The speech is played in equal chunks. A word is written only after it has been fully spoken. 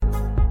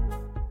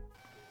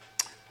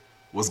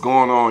What's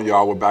going on,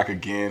 y'all? We're back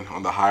again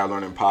on the Higher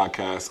Learning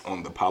Podcast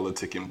on the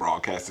Politic and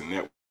Broadcasting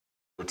Network.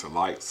 To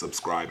like,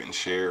 subscribe, and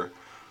share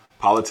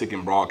Politic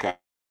and Broadcasting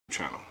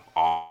channel,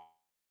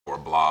 or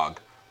blog,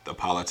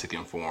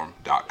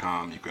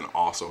 thepoliticinform.com. You can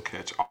also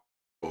catch all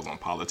those on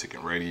Politic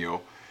and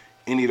Radio,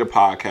 any of the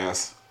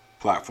podcast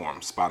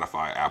platforms,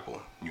 Spotify,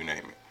 Apple, you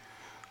name it.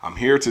 I'm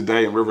here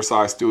today in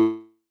Riverside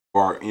Studio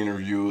for our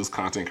interviews,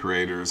 content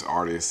creators,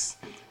 artists,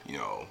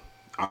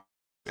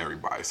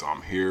 everybody. So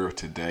I'm here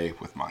today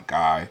with my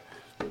guy,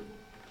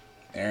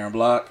 Aaron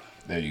Block.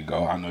 There you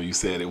go. I know you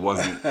said it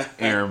wasn't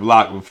Aaron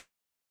Block, but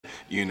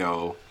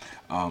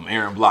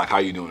Aaron Block. How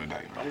you doing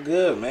today, man? I'm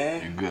good,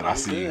 man. You're good. I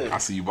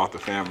see you brought the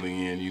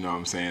family in. You know what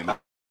I'm saying?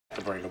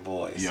 To bring the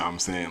boys. Yeah, I'm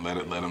saying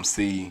let them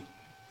see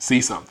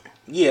something.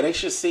 Yeah, they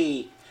should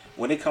see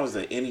when it comes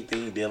to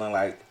anything dealing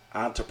like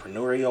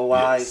entrepreneurial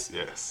wise.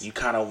 Yes. You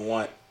kind of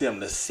want them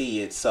to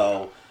see it,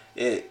 so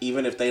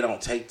even if they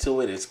don't take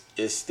to it,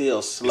 it's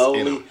still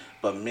slowly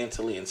but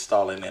mentally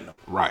installing in them.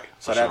 Right.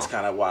 So that's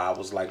kind of why I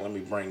was like, let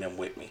me bring them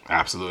with me.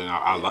 Absolutely.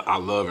 I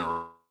love it.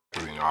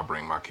 Because, I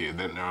bring my kids.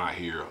 They're not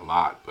here a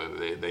lot, but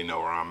they know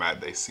where I'm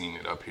at. They've seen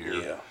it up here.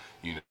 Yeah.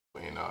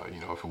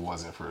 If it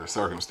wasn't for the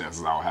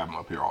circumstances, I would have them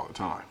up here all the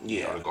time.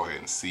 Yeah. To go ahead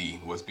and see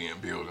what's being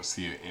built and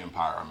see an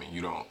empire. I mean,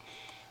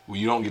 when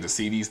you don't get to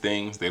see these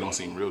things, they don't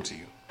seem real to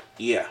you.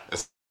 Yeah.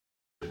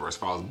 As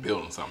far as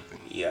building something,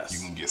 yes, you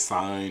can get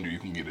signed or you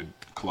can get a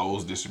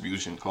clothing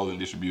distribution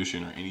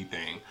or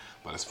anything.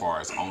 But as far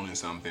as owning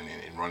something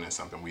and running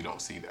something, we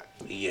don't see that.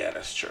 Yeah,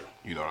 that's true.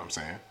 You know what I'm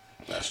saying?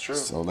 That's true.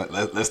 So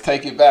let's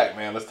take it back,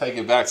 man. Let's take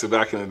it back to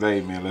back in the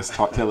day, man.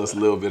 Tell us a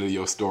little bit of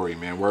your story,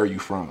 man. Where are you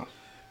from?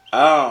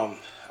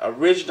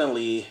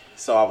 Originally,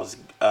 so I was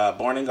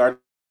born in Gardena.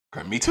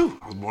 Okay, me too.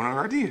 I was born in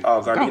Gardena.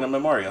 Oh, Gardena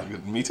Memorial.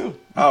 Me too.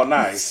 Oh,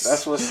 nice.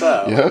 That's what's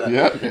up.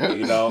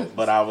 Yeah.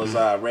 But I was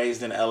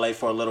raised in LA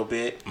for a little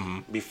bit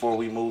before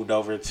we moved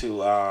over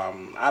to,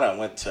 I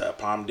went to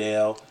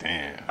Palmdale.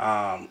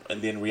 Damn.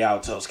 And then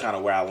Rialto's kind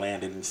of where I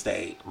landed and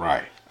stayed.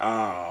 Right.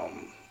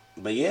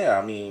 But yeah,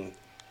 I mean,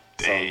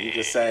 so you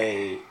could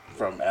say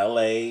from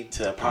LA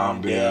to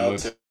Palmdale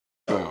to.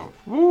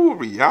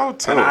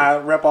 Rialto. And I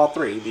rep all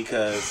three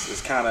because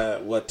it's kind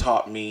of what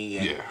taught me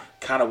and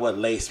kind of what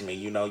laced me.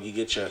 You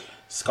get your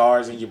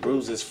scars and your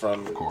bruises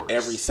from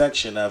every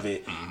section of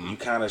it. Mm-hmm. You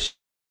kind of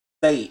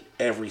state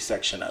every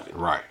section of it.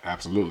 Right,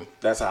 absolutely.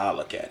 That's how I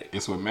look at it.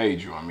 It's what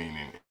made you. I mean,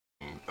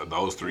 in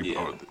those three,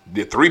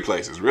 the three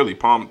places, really.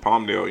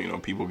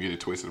 Palmdale, people get it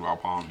twisted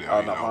about Palmdale.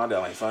 Oh, no,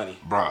 Palmdale ain't funny.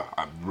 Bruh,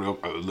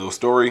 a little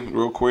story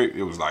real quick.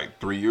 It was like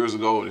 3 years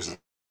ago. This is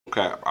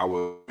cap. I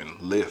was in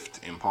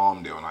Lyft in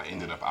Palmdale, and I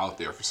ended up out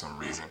there for some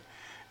reason.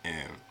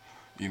 And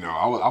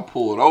I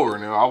pulled over,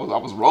 and I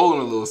was rolling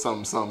a little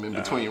something in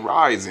between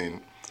rides,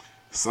 and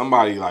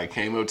somebody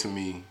came up to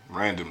me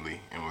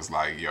randomly and was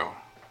like, "Yo,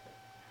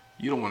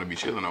 you don't want to be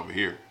chilling over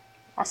here."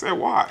 I said,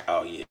 "Why?"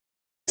 Oh yeah.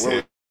 He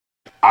said,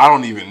 "I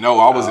don't even know.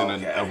 I was in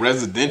a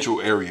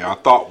residential area. I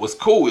thought was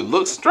cool. It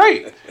looked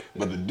straight,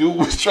 but the dude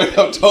was straight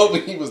up told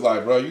me, he was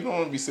like, bro, you don't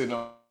want to be sitting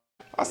on."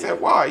 I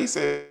said, "Why?" He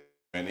said,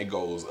 "Man, it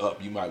goes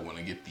up. You might want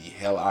to get the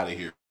hell out of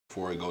here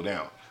before it go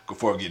down,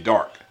 before it get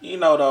dark."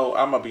 Though,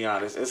 I'm going to be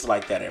honest, it's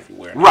like that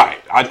everywhere. Now.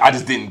 Right. I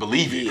just didn't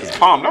believe it. Because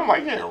I'm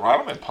like, yeah, right,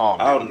 I'm in Palmdale.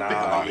 Oh, nah,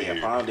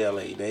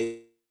 Palmdale, they...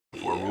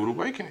 For a rude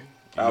awakening.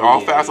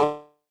 Fast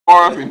far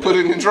up and put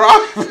it in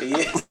drive.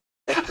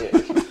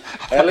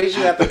 At least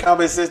you have the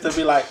common sense to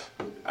be like,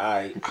 all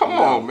right. Come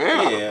on,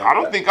 man. I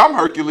don't think I'm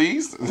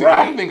Hercules. Right.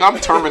 I don't think I'm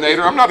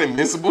Terminator. I'm not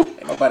invincible.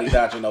 Ain't nobody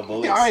dodging no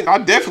bullets. I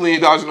definitely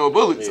ain't dodging no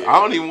bullets. I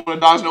don't even want to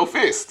dodge no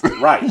fist.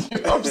 Right.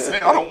 You know what I'm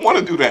saying? I don't want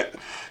to do that.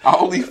 I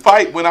only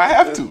fight when I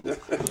have to.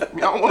 I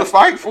don't want to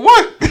fight for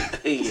what?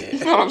 You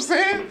know what I'm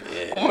saying?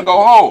 Yeah. I want to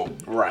go home.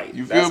 Right.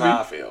 You feel me? That's how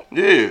I feel.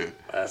 Yeah.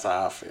 That's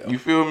how I feel. You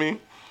feel me?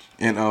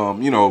 And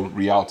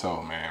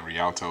Rialto, man.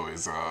 Rialto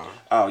is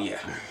Oh yeah.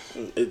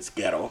 It's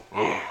ghetto.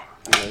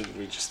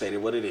 We just stated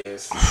what it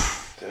is.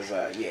 Cause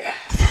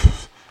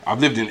I've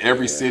lived in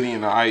every city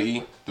in the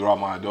IE throughout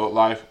my adult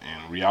life,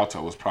 and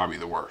Rialto was probably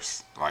the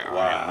worst. Wow.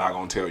 I'm not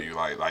gonna tell you.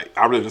 Like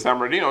I lived in San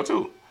Bernardino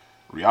too.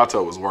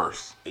 Rialto was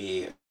worse.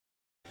 Yeah.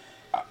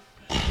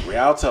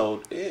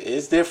 Rialto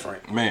is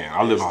different. Man,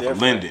 I live off of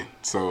Linden,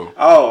 so.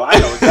 Oh, I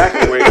know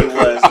exactly where you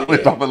was. I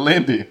lived off of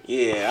Linden.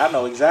 Yeah, I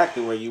know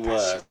exactly where you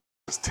was.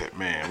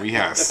 Man, we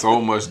had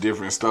so much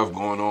different stuff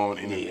going on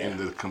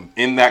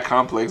in that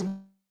complex. You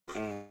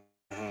know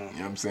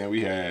what I'm saying?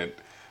 We had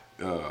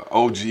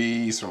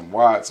OGs from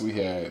Watts. We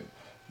had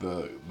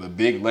the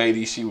big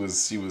lady. She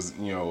was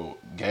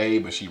gay,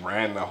 but she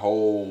ran the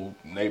whole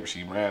neighbor.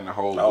 She ran the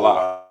whole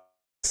block.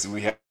 So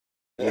we had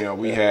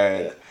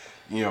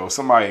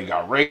somebody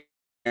got raped.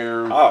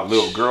 A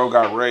little girl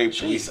got raped.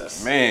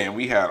 Jesus.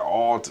 We had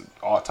all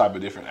type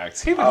of different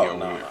activity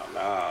over here.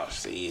 No.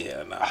 See,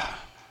 nah.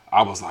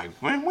 I was like,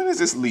 when is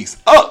this lease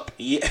up?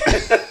 Yeah.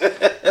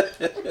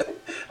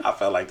 I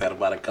felt like that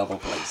about a couple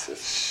places.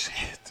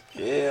 Shit.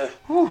 Yeah.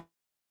 Whew.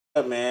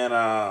 Man,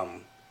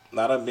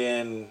 not have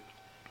been,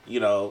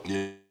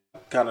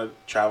 kind of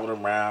traveled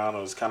around. I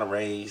was kind of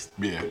raised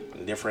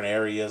in different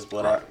areas,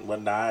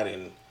 whatnot.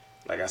 And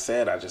like I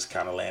said, I just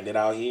kind of landed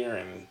out here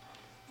and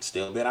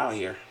still been out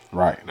here.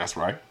 Right. That's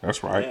right.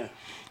 Yeah.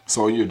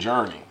 So your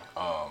journey,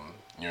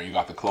 you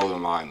got the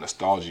clothing line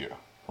Nostalgia,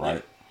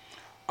 right?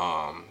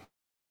 Yeah.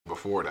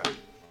 Before that.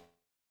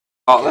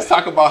 Let's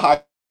talk about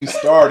how you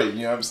started,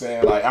 you know what I'm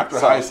saying? Like after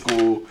high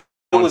school,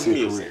 it was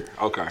music. Career.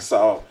 Okay.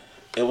 So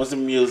it was the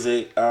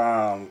music.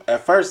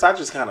 At first I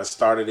just kind of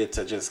started it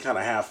to just kind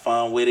of have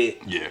fun with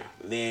it. Yeah.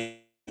 Then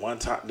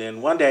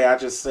one day I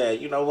just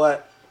said, you know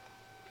what?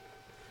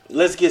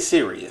 Let's get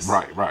serious.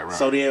 Right.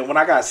 So then when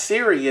I got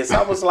serious,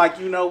 I was like,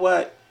 you know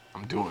what?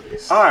 I'm doing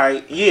this. All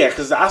right, yeah,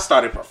 because I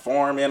started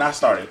performing. I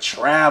started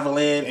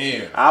traveling.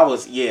 Damn.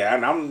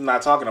 And I'm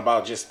not talking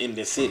about just in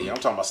this city. I'm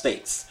talking about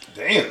states.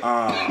 Damn.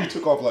 You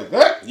took off like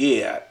that?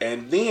 Yeah,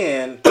 and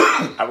then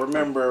I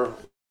remember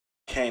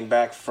came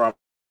back from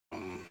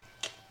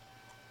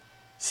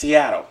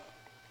Seattle.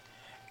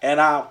 And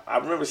I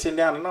remember sitting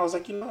down and I was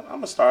like, I'm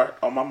going to start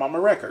On My Mama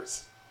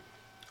Records.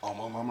 On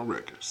My Mama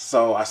Records.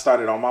 So I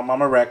started On My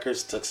Mama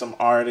Records, took some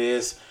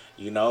artists,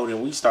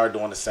 then we started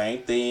doing the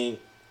same thing.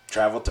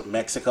 Traveled to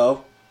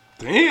Mexico.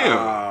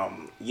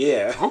 Damn.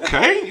 Yeah.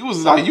 Okay. You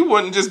was like, you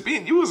wasn't just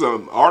being, you was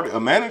a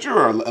manager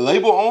or a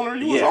label owner.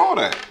 You was all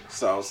that.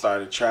 So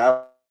started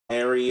traveling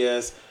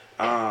areas,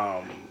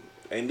 and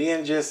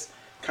then just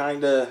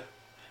kind of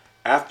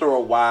after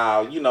a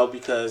while,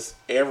 because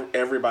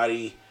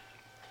everybody,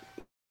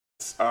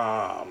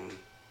 sometimes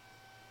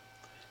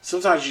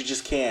you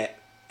just can't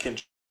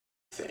control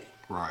anything.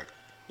 Right.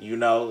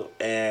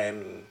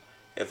 And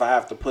if I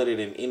have to put it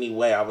in any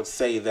way, I would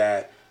say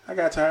that I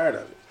got tired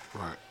of it.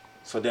 Right.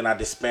 So then I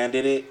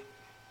disbanded it.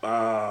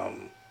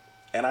 And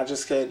I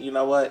just said, you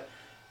know what?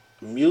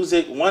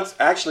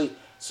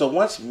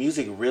 Once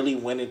music really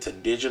went into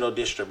digital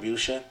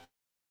distribution,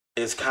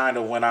 is kind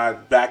of when I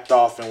backed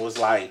off and was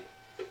like,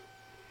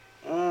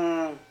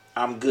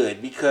 I'm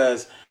good.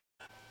 Because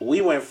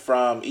we went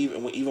from,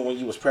 even when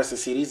you was pressing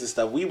CDs and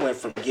stuff, we went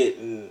from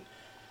getting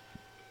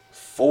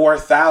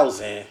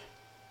 4,000,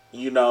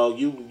 you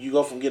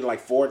go from getting like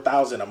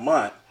 4,000 a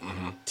month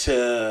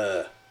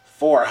to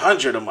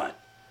 400 a month.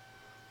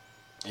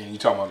 And you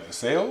talking about the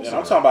sales? And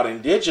I'm talking about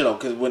in digital,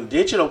 because when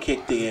digital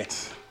kicked in,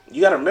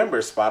 you got to remember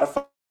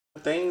Spotify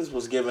things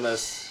was giving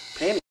us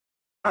pennies.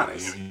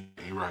 Honest,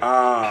 you're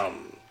right.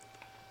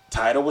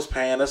 Tidal was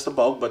paying us the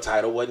bulk, but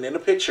Tidal wasn't in the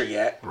picture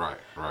yet. Right.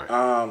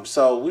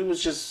 So we were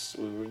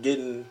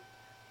getting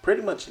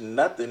pretty much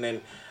nothing, and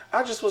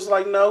I just was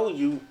like, no,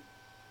 you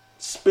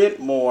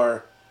spent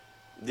more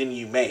than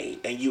you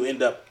made, and you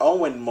end up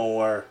owing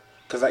more.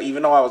 Because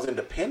even though I was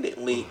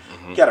independently,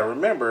 you got to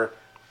remember,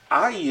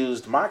 I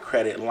used my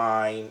credit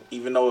line,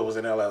 even though it was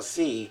an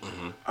LLC,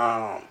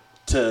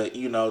 to,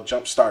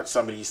 jumpstart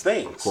some of these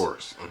things. Of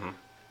course.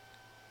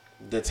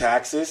 The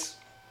taxes,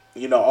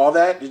 all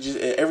that,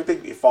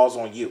 everything, it falls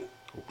on you.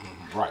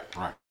 Right.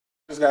 I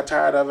just got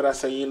tired of it. I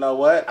said, you know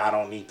what? I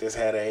don't need this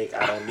headache.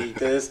 I don't need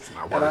this.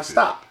 And I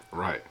stopped.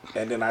 Right.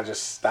 And then I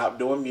just stopped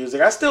doing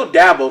music. I still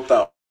dabbled,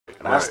 though.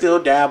 And I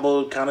still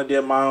dabbled, kind of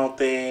did my own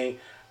thing.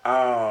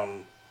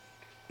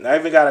 I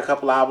even got a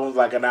couple albums,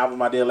 like an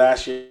album I did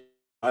last year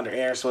under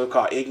Aaron Swift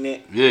called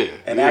Ignorant. Yeah.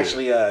 And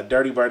actually,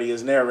 Dirty Birdie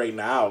is narrating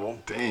the album.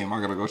 Damn, I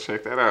gotta go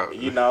check that out.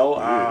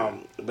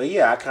 But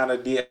yeah, I kind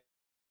of did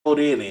put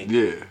in it.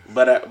 Yeah.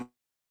 But I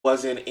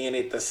wasn't in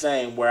it the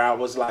same, where I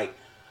was like,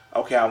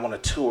 okay, I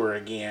want to tour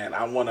again.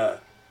 I want to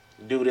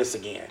do this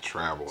again.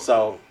 Travel.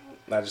 So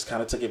I just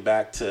kind of took it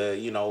back to,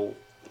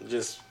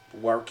 just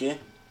working.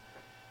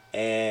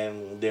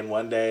 And then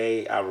one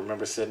day I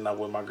remember sitting up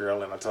with my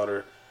girl and I told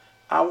her,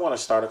 I want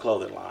to start a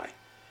clothing line.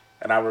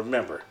 And I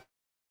remember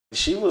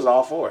she was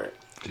all for it.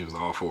 She was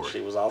all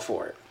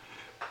for it.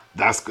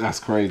 That's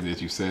crazy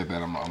that you said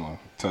that. I'm going to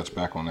touch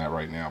back on that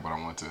right now, but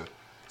I want to,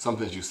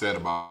 something that you said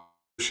about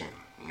distribution.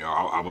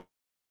 I would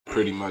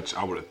pretty much,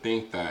 I would have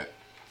think that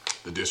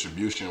the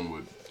distribution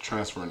would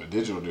transfer into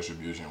digital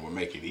distribution would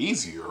make it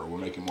easier or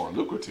would make it more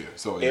lucrative.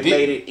 So it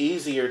made it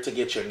easier to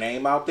get your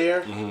name out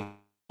there to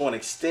an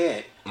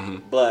extent,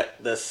 but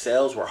the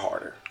sales were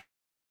harder.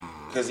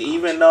 Because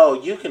even though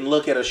you can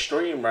look at a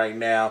stream right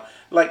now,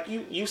 like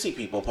you see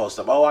people post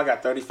up, I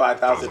got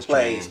 35,000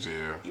 plays.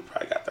 Yeah. You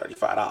probably got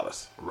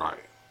 $35. Right.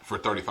 For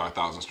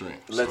 35,000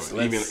 streams. Let's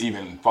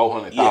even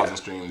 400,000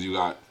 streams, you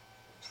got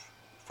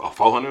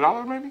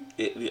 $400 maybe?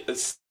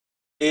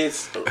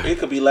 It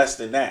could be less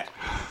than that.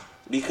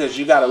 Because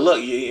you got to look,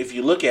 if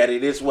you look at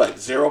it, it's what,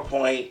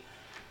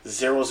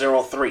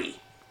 0.003.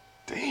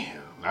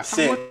 Damn. That's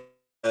how much.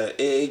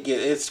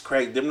 It's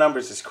crazy. Them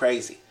numbers is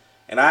crazy.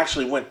 And I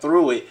actually went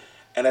through it.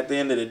 And at the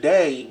end of the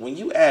day, when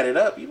you add it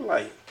up, you're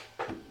like,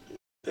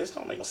 this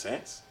don't make no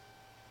sense.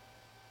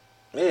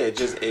 Yeah, it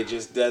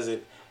just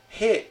doesn't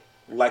hit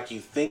like you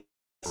think.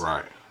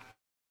 Right.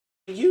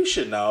 You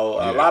should know.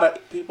 A lot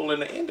of people in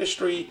the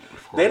industry,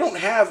 they don't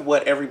have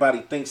what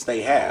everybody thinks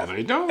they have. No,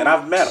 they don't. And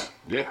I've met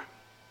them. Yeah.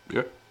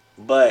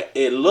 But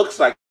it looks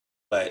like,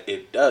 but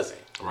it doesn't.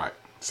 Right.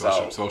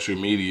 Social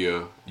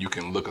media, you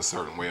can look a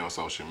certain way on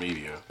social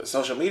media.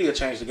 Social media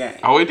changed the game.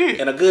 Oh, it did.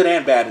 In a good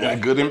and bad way. In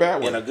a good and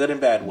bad way. In a good and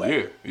bad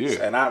way.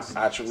 Yeah. And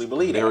I truly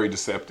believe Very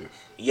deceptive.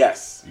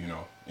 Yes. You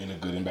know, in a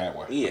good and bad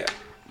way. Yeah.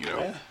 You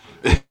know,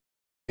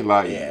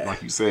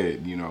 like you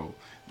said, you know,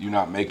 you're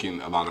not making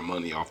a lot of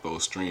money off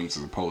those streams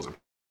as opposed to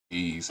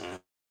CDs,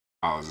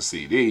 dollars a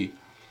CD.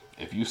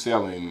 If you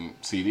selling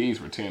CDs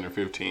for $10 or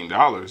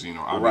 $15, you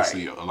know,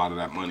 obviously a lot of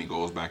that money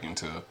goes back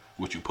into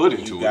what you put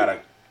into it. You got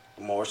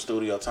more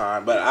studio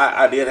time, but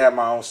I did have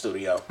my own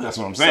studio. That's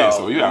what I'm saying.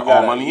 So you got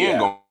all money in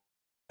going.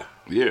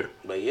 Yeah.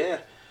 But yeah.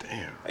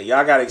 Damn. And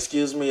y'all gotta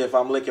excuse me if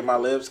I'm licking my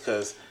lips,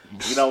 because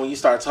you know when you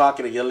start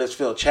talking and your lips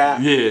feel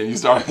chapped. Yeah, you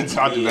start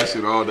talking that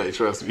shit all day.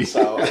 Trust me.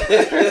 So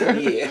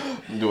yeah,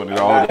 I'm doing it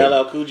all day.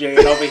 LL Cool J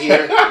ain't over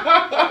here.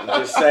 I'm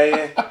just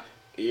saying.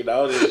 You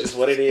know, this is just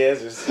what it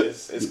is.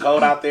 It's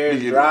cold out there.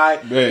 It's dry.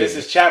 Man. This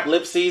is chapped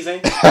lip season.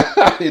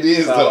 It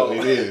is, though.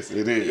 It is.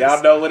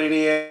 Y'all know what it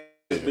is.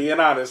 Being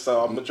honest,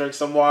 so I'm gonna drink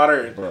some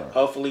water and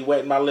hopefully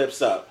wetting my lips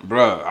up.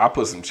 Bruh, I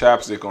put some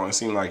chapstick on. It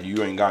seemed like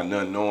you ain't got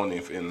nothing on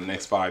in the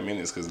next 5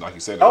 minutes because, like you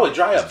said, it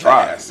dry up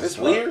fast. It's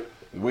weird.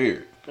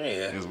 Weird.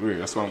 Yeah, it's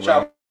weird. That's what I'm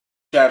glad.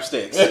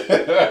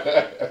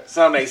 Chapsticks.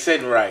 Something ain't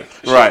sitting right.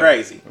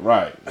 Crazy.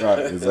 Right.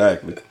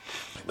 Exactly.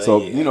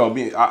 So you know,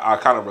 I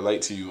kind of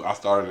relate to you. I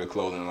started a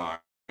clothing line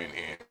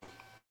in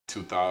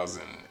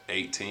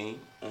 2018.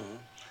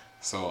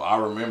 So I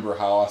remember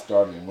how I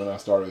started and when I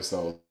started.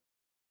 So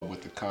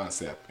with the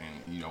concept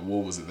and, you know,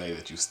 what was the day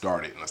that you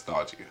started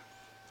Nostalgia?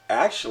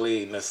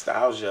 Actually,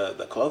 Nostalgia,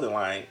 the clothing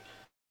line,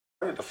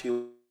 started a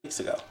few weeks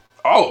ago.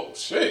 Oh,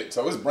 shit.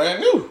 So it's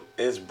brand new.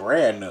 It's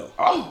brand new.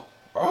 Oh,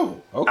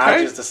 okay.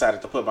 I just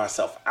decided to put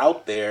myself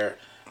out there,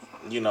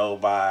 you know,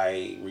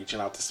 by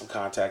reaching out to some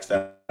contacts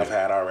that I've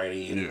had already.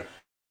 Yeah.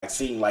 It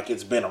seemed like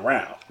it's been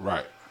around.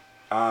 Right.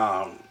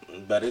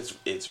 But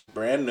it's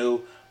brand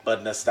new.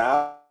 But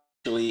Nostalgia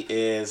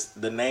is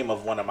the name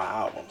of one of my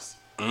albums.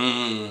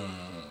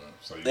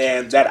 So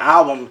and that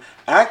album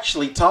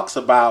actually talks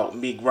about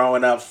me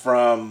growing up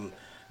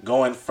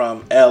going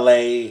from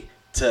LA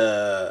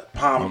to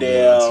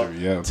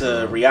Palmdale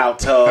to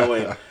Rialto,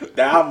 and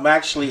the album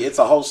actually, it's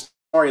a whole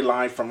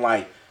storyline from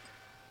like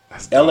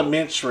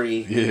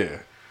elementary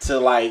to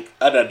like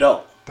an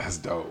adult. That's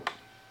dope.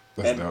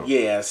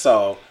 Yeah,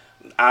 so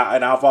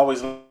I've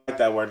always liked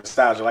that word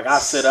nostalgia. Like I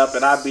sit up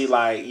and I'd be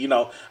like, you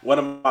know, one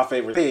of my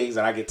favorite things,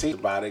 and I get teased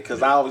about it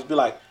because I always be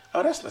like,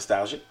 oh, that's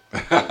nostalgic.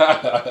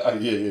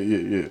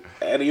 Yeah.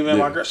 And even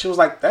my girl, she was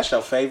like, that's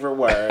your favorite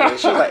word. And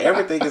she was like,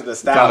 everything is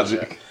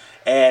nostalgia.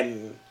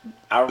 And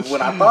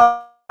when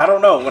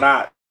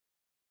I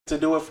to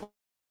do it,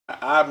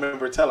 I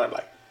remember telling her,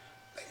 like,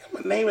 I'm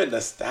going to name it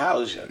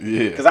Nostalgia.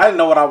 Yeah. Because I didn't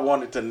know what I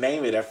wanted to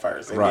name it at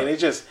first. And then it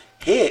just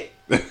hit.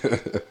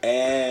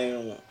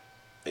 And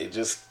it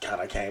just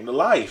kind of came to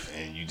life.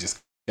 And you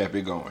just kept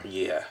it going.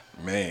 Yeah.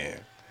 Man.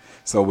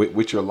 So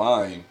with your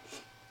line,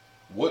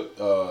 what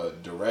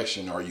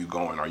direction are you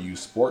going? Are you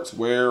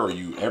sportswear? Are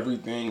you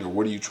everything? Or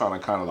what are you trying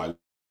to kind of like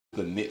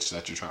the niche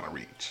that you're trying to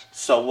reach?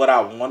 So what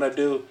I want to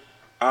do,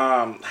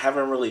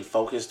 haven't really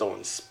focused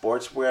on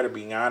sportswear, to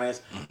be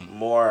honest.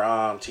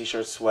 More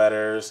t-shirts,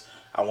 sweaters.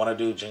 I want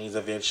to do jeans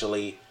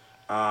eventually.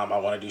 I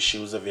want to do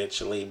shoes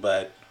eventually.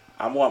 But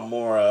I want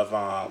more of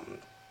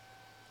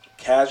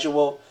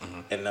casual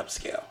and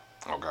upscale.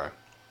 Okay.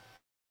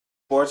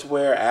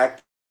 Sportswear,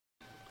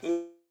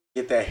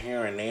 get that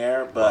here and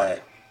there,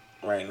 but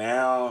right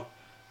now,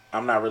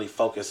 I'm not really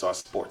focused on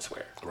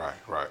sportswear. Right.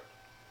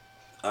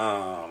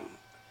 I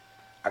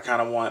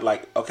kind of want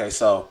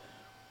so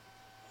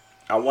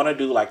I want to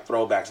do like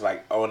throwbacks,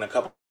 like in a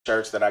couple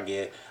shirts that I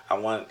get, I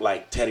want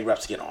like Teddy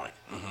Ruxpin on it.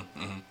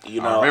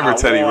 You know, I remember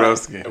Teddy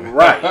Ruxpin.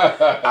 Right.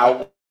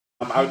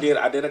 I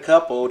did a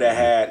couple that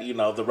had, you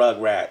know, the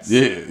Rugrats.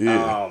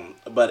 Yeah.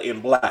 But in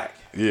black.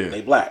 Yeah.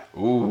 They black.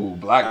 Ooh,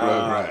 black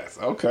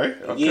Rugrats. Okay.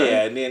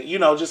 Yeah, and then, you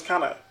know, just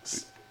kind of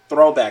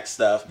throwback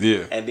stuff.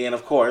 Yeah. And then,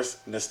 of course,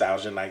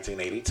 Nostalgia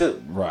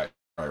 1982. Right.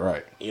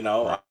 You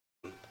know,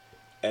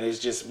 and it's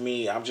just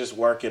me. I'm just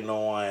working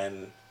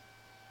on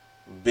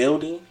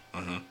building.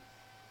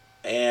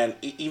 And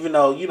even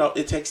though, you know,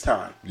 it takes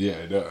time. Yeah,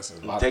 it does.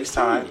 It takes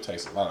time. It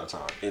takes a lot of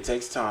time. It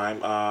takes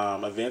time.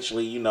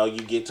 Eventually, you know,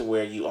 you get to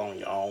where you own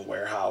your own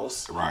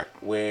warehouse. Right.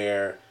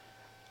 Where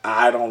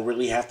I don't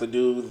really have to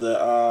do the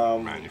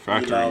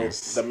manufacturing. You know,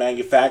 the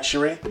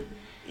manufacturing.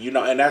 You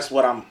know, and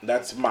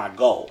that's my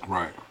goal.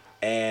 Right.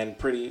 And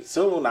pretty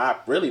soon, I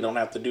really don't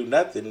have to do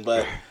nothing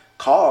but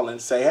call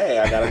and say, "Hey,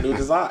 I got a new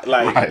design."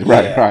 Like,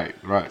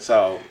 right.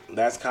 So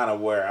that's kind of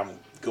where I'm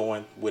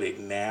going with it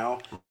now.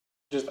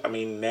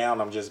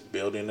 Now I'm just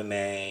building the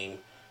name.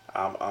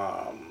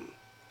 I'm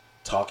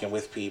talking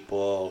with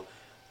people,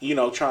 you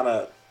know, trying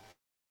to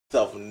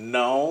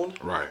self-known,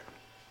 right,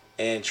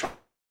 and trying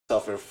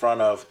myself in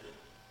front of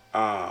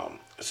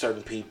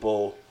certain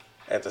people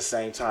at the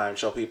same time.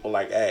 Show people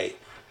like, hey,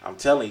 I'm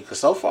telling you, because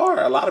so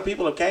far a lot of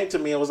people have came to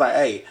me and was like,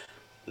 hey,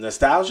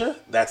 Nostalgia,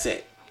 that's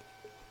it,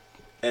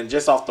 and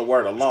just off the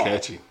word alone,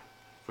 it's catchy,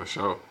 For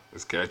sure.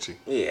 It's catchy.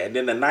 Yeah, and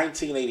then the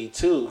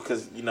 1982,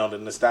 because, you know, the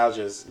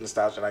nostalgia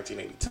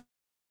 1982.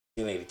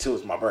 1982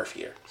 is my birth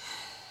year.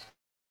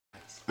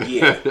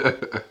 Yeah.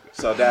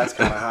 So that's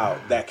kind of how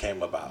that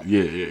came about.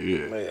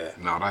 Yeah.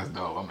 No, that's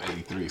dope. I'm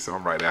 83, so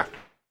I'm right after.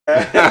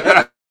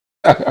 I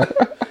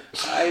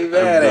ain't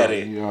mad at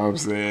it. You know what I'm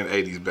saying?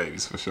 80s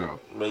babies for sure.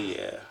 But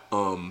yeah.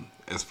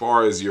 As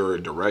far as your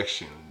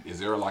direction, is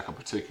there like a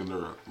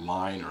particular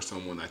line or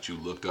someone that you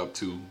looked up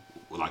to,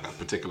 like a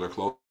particular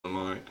clothing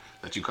line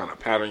that you kind of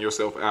pattern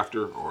yourself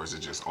after, or is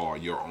it just all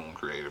your own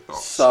creative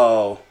thoughts?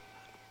 So,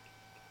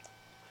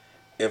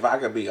 if I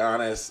could be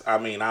honest, I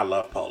mean, I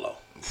love Polo.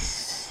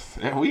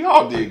 Yeah, we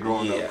all did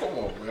growing up. Come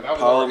on, man. That was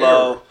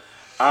Polo.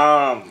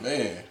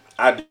 Man.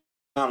 I do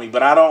Tommy,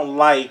 but I don't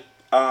like.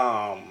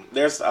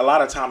 There's a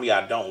lot of Tommy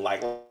I don't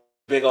like.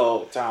 Big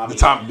old Tommy.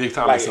 Big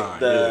Tommy like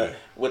sign.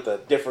 With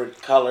the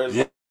different colors.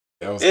 Yeah.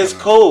 It's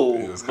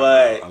cool,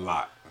 but a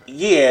lot.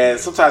 Yeah,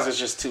 sometimes it's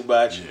just too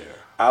much. Yeah.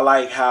 I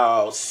like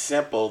how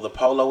simple the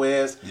Polo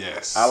is.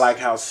 Yes. I like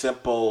how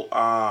simple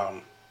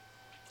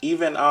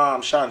even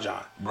Sean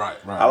John. Right.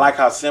 I like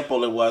how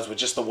simple it was with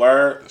just the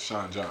word.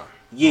 Sean John.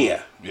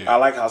 Yeah. I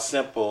like how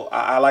simple.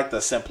 I like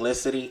the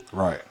simplicity.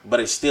 Right. But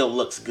it still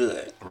looks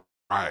good.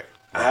 Right.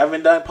 I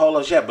haven't done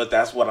polos yet, but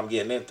that's what I'm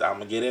getting into. I'm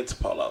gonna get into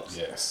polos.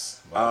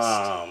 Yes.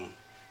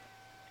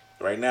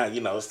 Right now,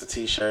 you know, it's the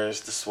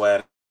t-shirts, the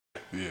sweater.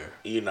 Yeah.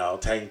 You know,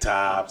 tank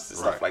tops and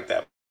stuff like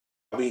that.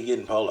 I'll be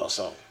getting polos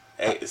soon.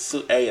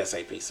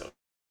 ASAP soon.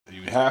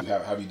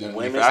 Have you done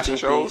women's any fashion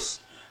shows?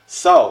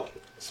 So,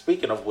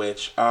 speaking of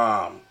which,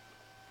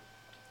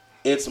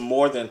 it's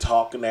more than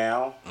talk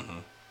now.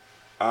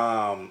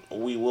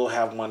 Mm-hmm. We will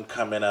have one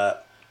coming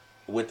up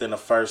within the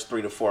first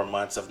 3 to 4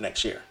 months of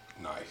next year.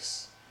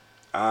 Nice.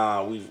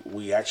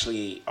 We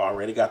actually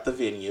already got the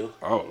venue.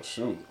 Oh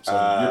shoot! So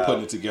you're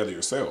putting it together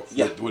yourself?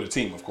 Yeah, with a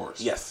team, of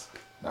course. Yes.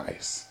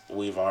 Nice.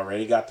 We've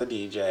already got the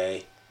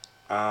DJ.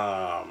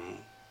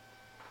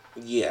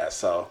 Yeah.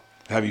 So.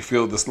 Have you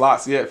filled the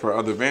slots yet for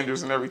other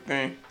vendors and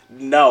everything?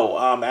 No.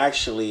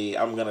 Actually,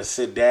 I'm gonna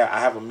sit down. I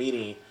have a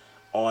meeting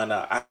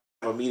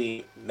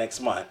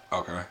next month.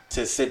 Okay.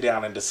 To sit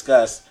down and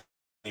discuss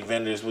the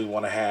vendors we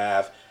want to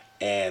have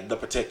and the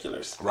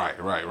particulars. Right.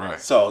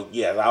 So,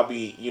 yeah, I'll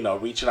be,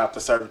 reaching out to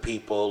certain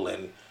people,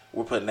 and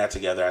we're putting that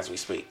together as we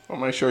speak. Well,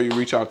 make sure you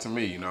reach out to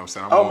me, you know what I'm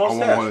saying? I want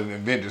one of the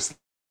vendors.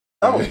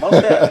 Oh,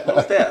 most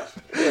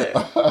def.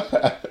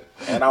 Yeah.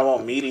 And I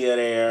want media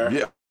there.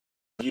 Yeah.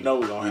 You know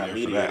we're going to have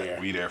media there.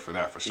 We there for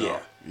that, for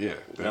sure. Yeah.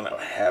 We're going to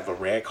have a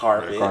red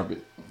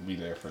carpet. Be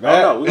there for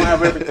that. Oh, no, we're going to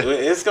have everything.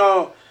 It's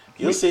going to,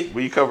 you'll see.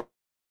 We cover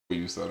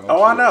you, so don't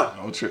I know.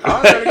 Don't trip. I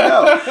already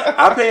know.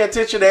 I pay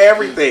attention to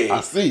everything. I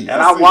see. And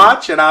I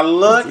watch and I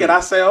look and I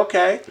say,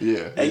 okay.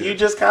 Yeah. And you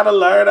just kind of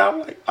learn.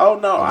 I'm like, oh,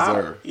 no.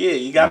 Observe.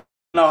 You got to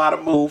know how to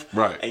move.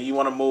 Right. And you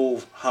want to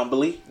move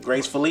humbly,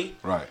 gracefully.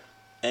 Right.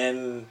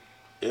 And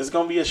it's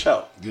going to be a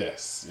show.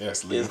 Yes.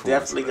 It's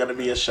definitely going to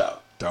be a show.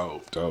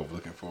 Dope.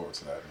 Looking forward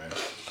to that, man.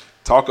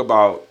 Talk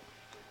about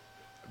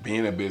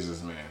being a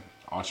businessman,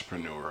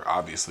 entrepreneur.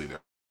 Obviously, there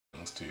are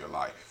things to your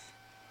life.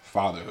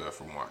 Fatherhood,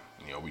 for one.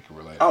 We can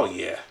relate. Oh,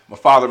 yeah. I'm a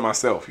father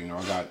myself. I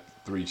got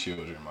 3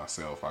 children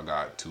myself. I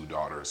got 2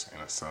 daughters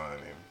and a son,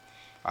 and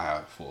I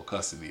have full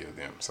custody of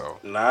them. So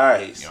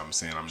nice. You know what I'm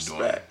saying? I'm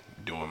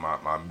doing my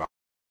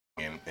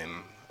and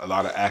a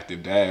lot of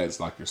active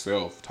dads like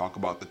yourself talk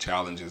about the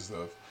challenges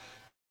of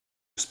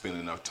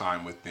spending enough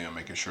time with them,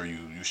 making sure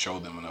you show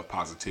them enough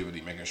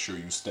positivity, making sure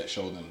you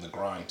show them the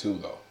grind too,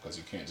 though, because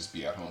you can't just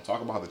be at home.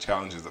 Talk about the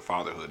challenges of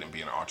fatherhood and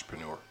being an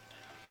entrepreneur.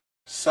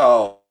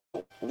 So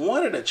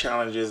one of the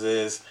challenges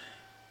is,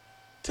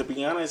 to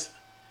be honest,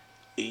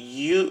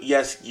 you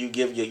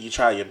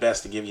try your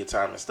best to give your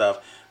time and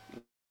stuff.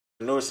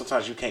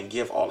 Sometimes you can't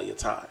give all of your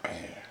time.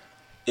 Man.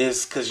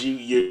 It's because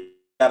you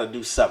got to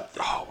do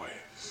something. Always.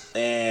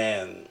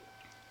 And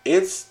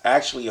it's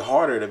actually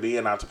harder to be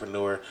an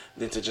entrepreneur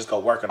than to just go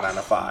work a 9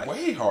 to 5.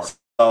 Way harder.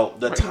 So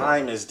the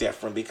time is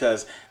different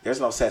because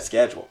there's no set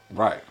schedule.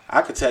 Right.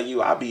 I could tell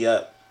you I'll be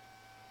up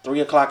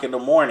 3 o'clock in the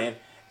morning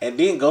and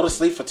then go to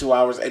sleep for 2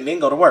 hours and then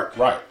go to work.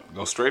 Right.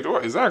 Go straight to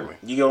work. Exactly.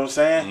 You get what I'm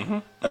saying?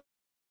 Mm-hmm.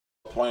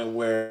 A point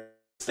where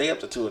stay up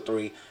to 2 or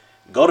 3,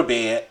 go to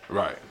bed.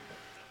 Right.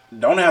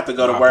 Don't have to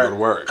go to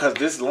work because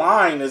this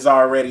line is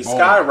already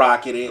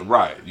skyrocketed.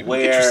 Right. You can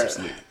get you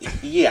some sleep.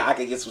 Yeah, I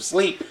can get some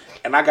sleep,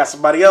 and I got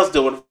somebody else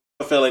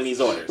fulfilling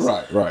these orders.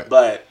 Right.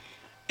 But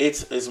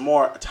it's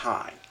more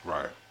time.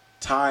 Right.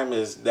 Time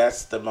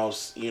that's the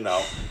most, and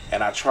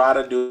I try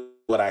to do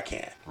what I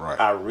can. Right.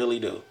 I really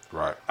do.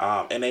 Right.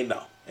 And they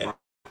know. Right.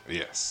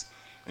 Yes.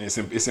 And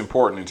it's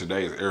important in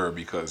today's era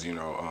because,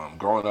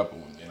 growing up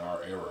in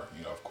our era,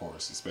 of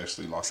course,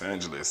 especially Los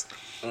Angeles,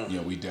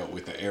 we dealt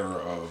with the era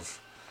of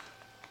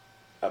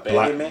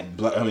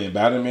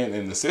abandonment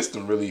and the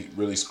system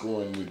really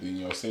screwing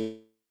with, sending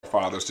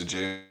fathers to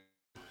jail,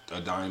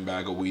 a dime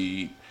bag of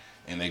weed,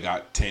 and they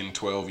got 10,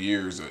 12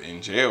 years in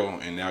jail,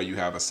 and now you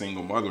have a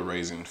single mother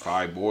raising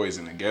 5 boys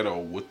in the ghetto.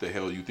 What the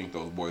hell do you think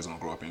those boys gonna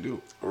grow up and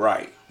do?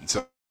 Right.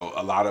 So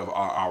a lot of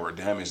our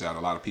damage that a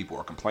lot of people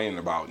are complaining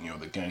about, you know,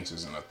 the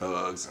gangsters and the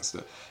thugs and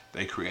stuff,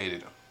 they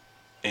created them.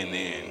 And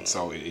then,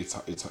 so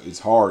it's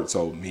hard.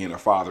 So me and a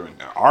father in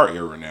our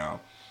era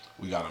now,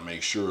 we got to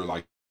make sure,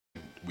 like,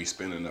 we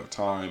spend enough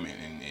time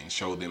and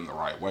show them the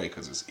right way,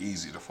 because it's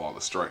easy to fall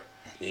astray.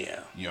 Yeah.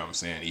 You know what I'm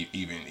saying?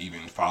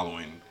 Even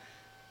following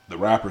the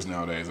rappers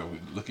nowadays,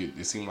 look at,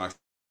 it seems like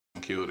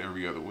killed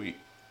every other week.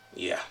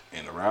 Yeah.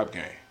 In the rap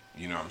game.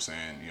 You know what I'm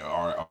saying? You know,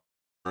 our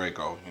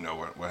Draco, you know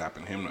what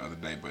happened to him the other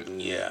day, but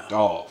yeah,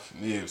 Dolph,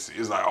 Nipsey,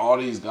 it's like all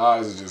these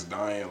guys are just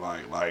dying.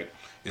 Like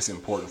it's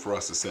important for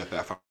us to set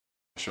that foundation,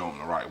 show them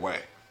the right way,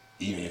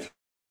 even if you're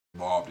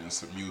involved in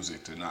some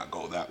music, to not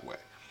go that way.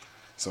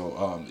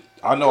 So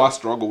I know I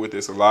struggle with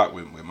this a lot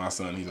with my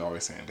son. He's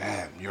always saying,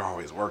 "Dad, you're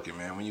always working,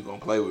 man. When you gonna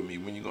play with me?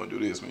 When you gonna do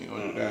this? When you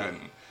gonna do that?" And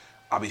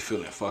I be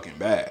feeling fucking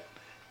bad,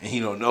 and he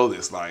don't know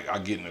this. Like, I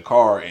get in the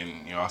car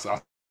and, you know,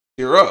 I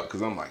tear up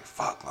because I'm like,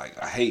 fuck, like,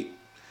 I hate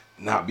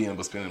not being able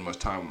to spend much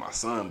time with my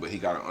son, but he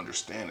got to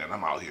understand that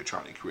I'm out here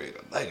trying to create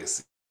a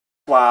legacy.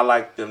 Why I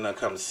like them to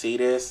come see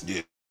this.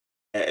 Yeah.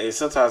 And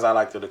sometimes I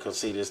like them to come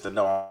see this to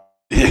know.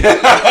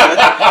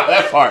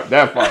 that part.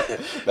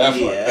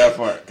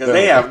 Because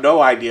they have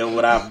no idea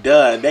what I've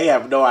done. They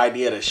have no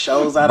idea the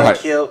shows I done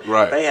killed.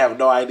 Right. They have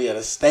no idea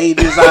the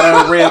stages I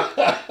done ripped.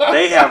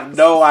 They have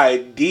no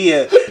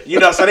idea. You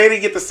know, so they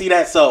didn't get to see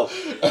that. So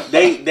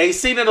they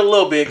seen it a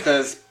little bit,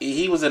 because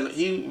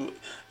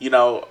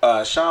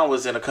Sean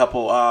was in a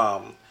couple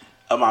of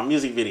my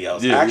music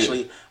videos. Yeah,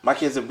 actually, my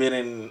kids have been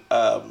in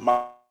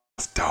my...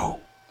 That's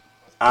dope.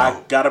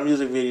 I got a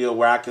music video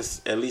where I could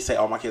at least say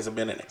all my kids have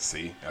been in it.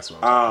 See, that's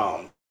what I'm talking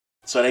about.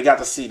 So they got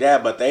to see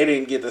that, but they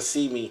didn't get to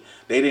see me.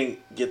 They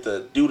didn't get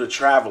to do the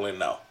traveling,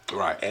 though.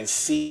 Right. And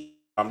see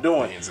what I'm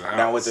doing.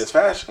 Now, with this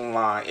fashion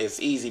line, it's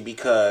easy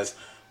because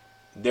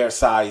their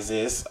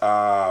sizes,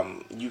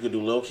 you could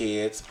do little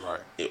kids.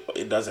 Right.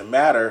 It doesn't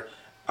matter.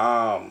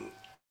 I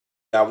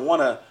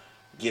want to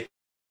get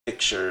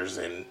pictures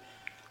and,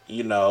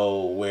 you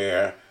know,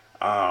 where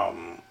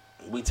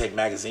we take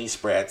magazine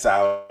spreads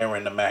out and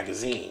in the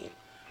magazine,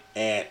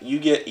 and you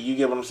get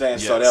what I'm saying.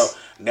 Yes. So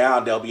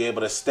they'll be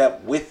able to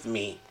step with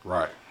me,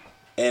 right?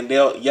 And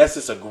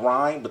it's a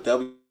grind, but they'll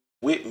be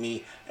with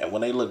me, and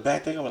when they look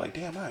back, they're gonna be like,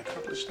 "Damn, I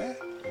accomplished that."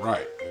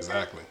 Right,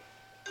 exactly.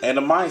 And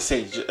the mind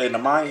state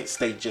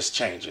just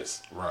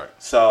changes. Right.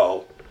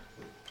 So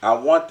I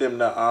want them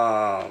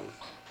to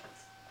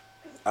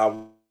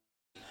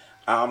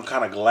I'm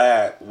kind of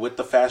glad with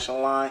the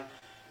fashion line,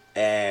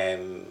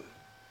 and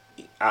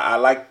I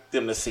like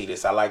them to see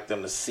this. I like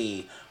them to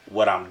see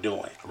what I'm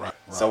doing. Right.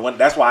 So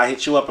that's why I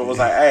hit you up and was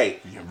like, "Hey,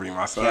 you can bring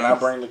my son. Can I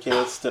bring the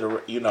kids to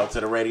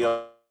the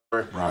radio?"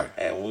 Right.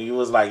 And when you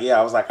was like, "Yeah,"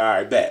 I was like, "All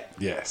right, bet."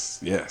 Yes.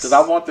 Because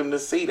I want them to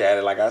see that.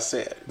 And like I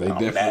said,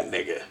 I'm that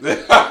nigga.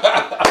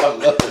 I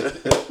love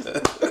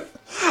it.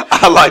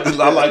 I like to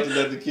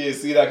let the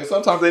kids see that, because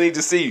sometimes they need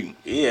to see you.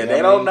 Yeah,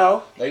 they don't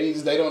know. They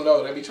don't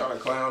know. They be trying to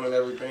clown and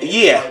everything.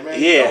 Yeah, like,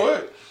 man, you know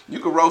what? You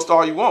can roast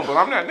all you want, but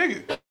I'm that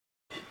nigga.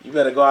 You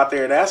better go out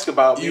there and ask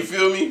about me. You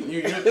feel me?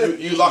 You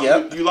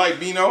like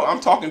Bino? I'm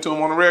talking to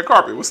him on the red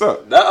carpet. What's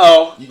up?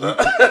 Uh-oh. You know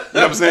what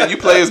I'm saying? You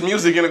play his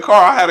music in the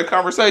car. I had a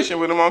conversation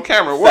with him on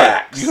camera.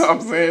 Facts. You know what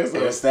I'm saying?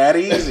 So, it's that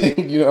easy.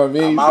 You know what I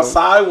mean? I'm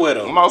outside with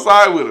him.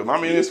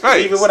 I'm in his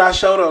face. Even when I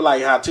showed him,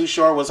 like, how Too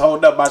Short was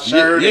holding up my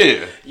shirt.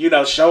 Yeah.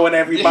 And, showing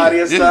everybody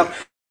and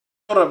stuff.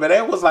 And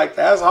it was like,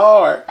 that's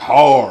hard.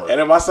 And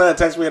then my son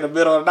texts me in the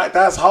middle of the night,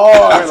 that's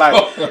hard.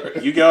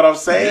 Hard. You get what I'm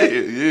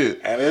saying? Yeah.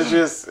 And it's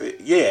just,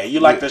 you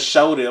like to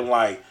show them,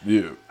 like,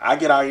 I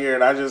get out here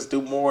and I just do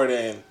more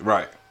than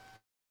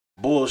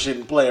bullshit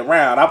and play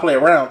around. I play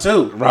around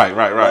too. Right.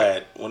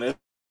 But when it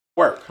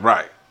work.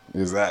 Right.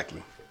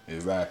 Exactly.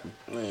 Yeah.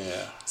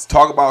 Let's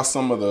talk about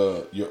some of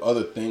your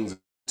other things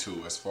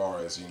too, as far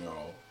as,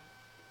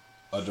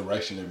 a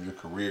direction of your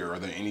career. Are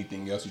there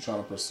anything else you're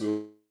trying to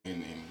pursue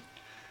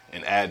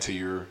and add to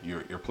your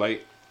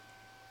plate?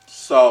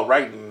 So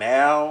right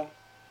now,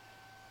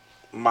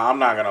 I'm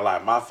not gonna lie,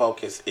 my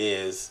focus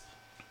is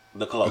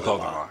the clothing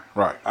line.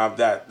 Right.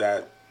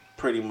 That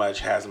pretty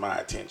much has my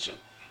attention.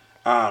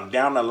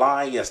 Down the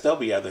line, yes, there'll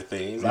be other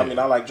things. Yeah. I mean,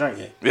 I like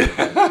drinking. You know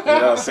what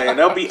I'm saying?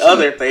 There'll be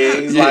other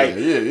things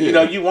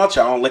you want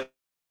your own liquor,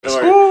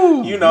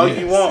 or you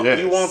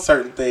want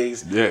certain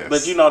things. Yes.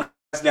 But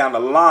that's down the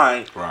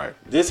line. Right.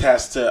 This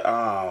has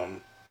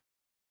to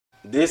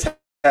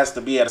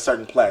be at a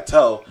certain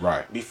plateau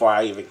before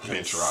I even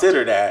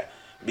consider that,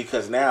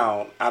 because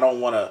now I don't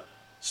want to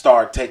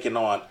start taking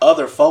on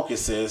other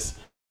focuses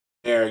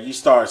where you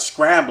start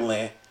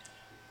scrambling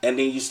and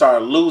then you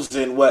start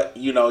losing what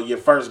your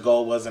first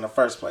goal was in the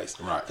first place.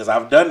 Right. Because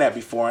I've done that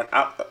before, and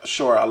I'm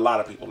sure a lot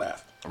of people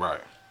have.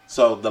 Right.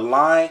 So the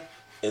line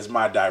is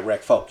my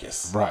direct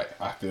focus. Right.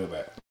 I feel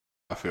that.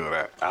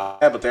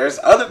 But there's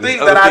other things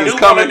that I do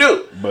want to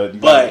do. But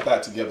you gotta get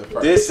that together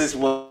first.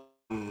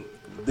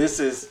 This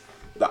is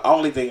the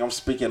only thing I'm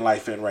speaking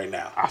life in right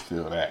now. I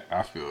feel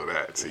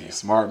that. See, you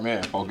smart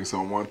man. Focus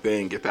on one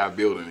thing, get that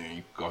building, and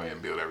you go ahead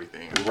and build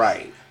everything.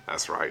 Right.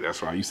 That's right.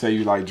 You say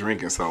you like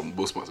drinking something.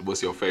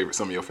 What's your favorite?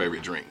 Some of your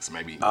favorite drinks?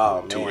 Maybe 2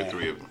 or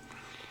 3 of them.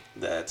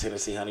 The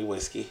Tennessee Honey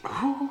Whiskey.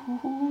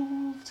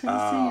 Ooh, Tennessee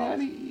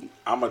Honey.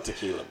 I'm a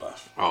tequila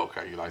buff. Oh,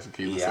 okay, you like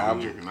tequila? Yeah, so I'm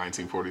drinking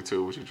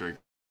 1942. What you drink?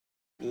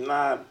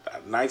 Not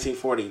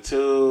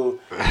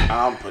 1942.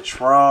 I'm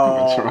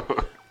Patron.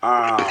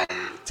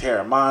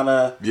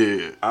 Teremana.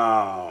 Yeah.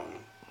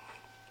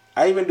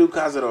 I even do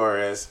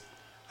Cazadores.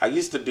 I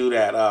used to do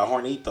that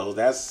Hornitos.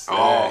 That's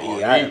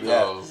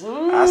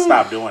Hornitos. I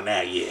stopped doing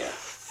that. Yeah.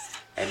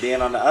 And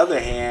then on the other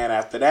hand,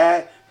 after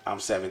that, I'm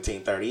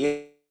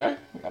 1738.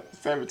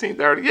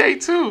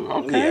 1738 too.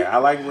 Okay. Yeah, I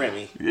like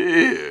Remy.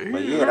 Yeah.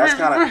 But yeah, that's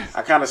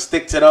I kind of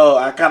stick to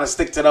those.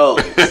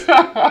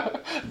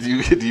 Do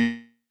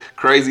you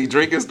crazy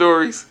drinking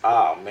stories?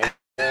 Oh man.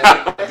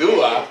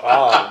 Do I?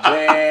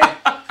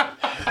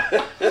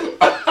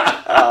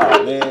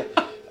 Oh man.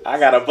 I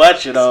got a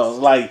bunch of those.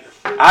 Like,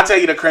 I'll tell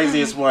you the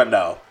craziest one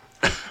though.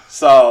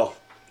 So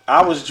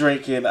I was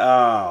drinking.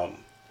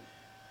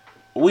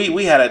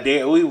 We had a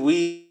day.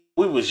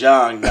 We was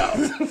young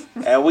though,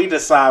 and we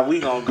decided we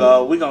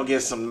gonna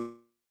get some.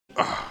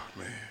 Oh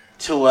man.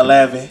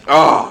 211.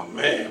 Oh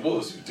man, what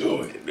was you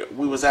doing?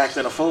 We was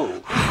acting a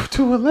fool.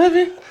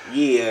 211.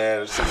 Yeah,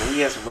 we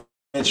had some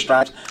red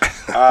stripes.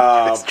 We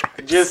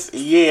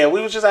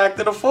was just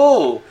acting a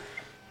fool.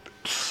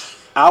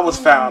 I was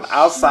found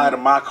outside of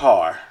my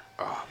car,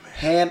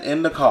 hand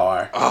in the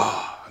car,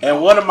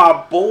 and one of my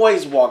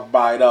boys walked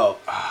by though,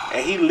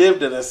 and he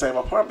lived in the same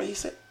apartment. He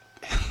said,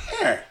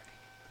 "Aaron,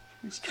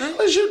 what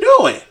was you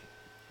doing?"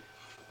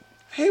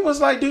 He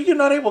was like, "Do you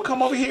know they will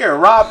come over here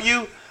and rob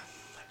you?"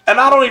 And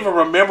I don't even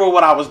remember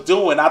what I was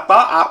doing.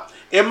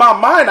 In my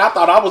mind, I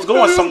thought I was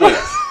going somewhere,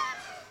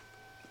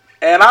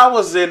 and I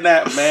was in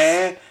that,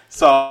 man.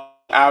 So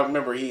I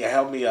remember he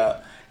helped me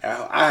up.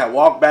 I had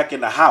walked back in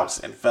the house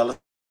and fell asleep.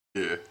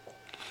 Yeah.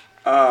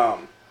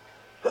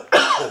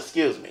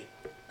 Excuse me.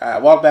 I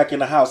walked back in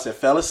the house and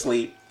fell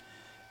asleep.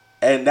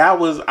 And I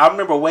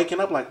remember waking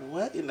up like,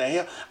 what in the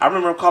hell? I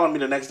remember him calling me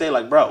the next day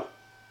like, bro,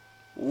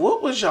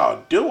 what was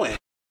y'all doing?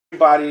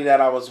 Everybody that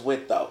I was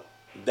with, though,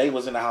 they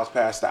was in the house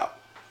passed out.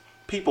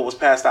 People was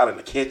passed out in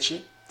the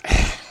kitchen.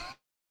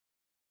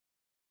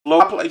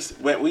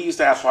 We used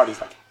to have parties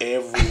like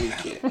every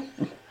weekend.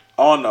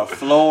 On the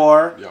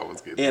floor,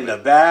 in the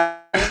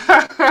back.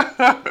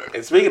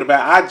 And speaking of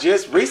that, I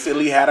just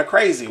recently had a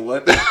crazy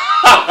one.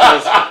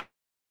 All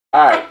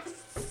right.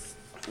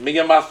 Me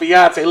and my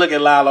fiance, look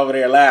at Lyle over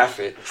there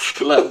laughing.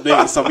 Look,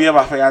 so me and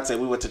my fiance,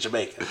 we went to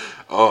Jamaica.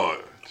 Oh,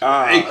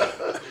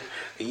 Jamaica.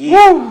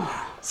 Yeah. Woo.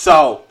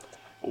 So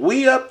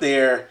we up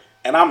there,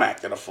 and I'm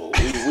acting a fool.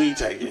 We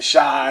taking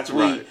shots.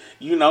 Right.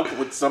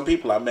 With some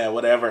people I met,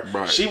 whatever.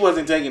 Right. She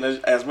wasn't taking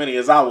as many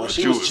as I was.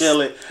 She was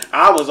chilling.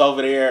 I was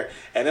over there,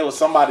 and it was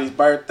somebody's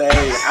birthday.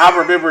 I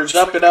remember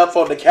jumping up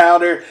on the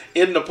counter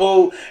in the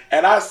pool,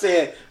 and I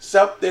said,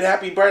 something,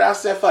 happy birthday. I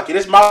said, fuck it,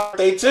 it's my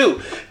birthday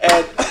too.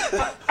 And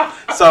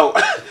so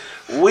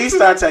we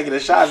started taking the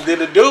shots. Then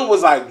the dude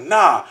was like,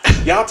 nah,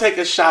 y'all take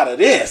a shot of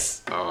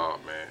this. Oh,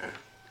 man.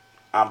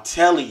 I'm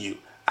telling you,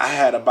 I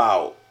had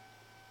about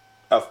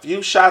a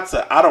few shots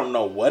of, I don't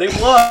know what it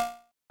was.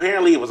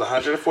 Apparently, it was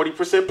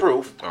 140%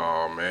 proof.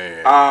 Oh,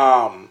 man.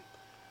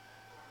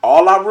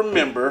 All I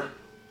remember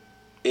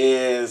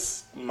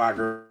is my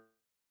girl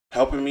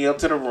helping me up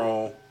to the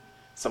room.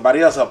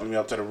 Somebody else helping me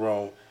up to the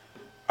room.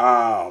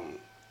 And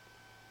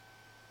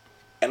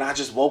I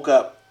just woke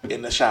up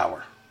in the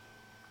shower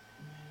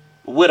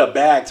with a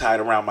bag tied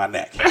around my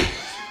neck.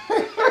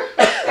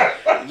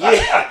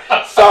 Yeah.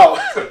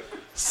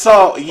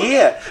 So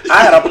yeah,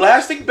 I had a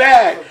plastic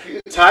bag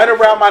tied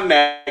around my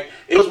neck.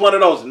 It was one of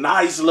those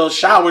nice little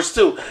showers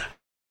too.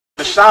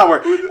 The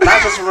shower, and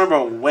I just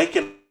remember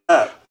waking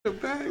up.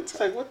 It's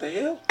like, what the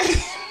hell?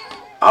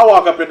 I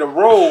walk up in the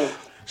room.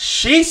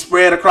 She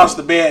spread across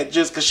the bed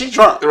just because she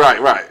drunk.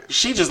 Right.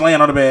 She just laying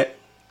on the bed,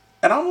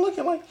 and I'm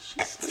looking like,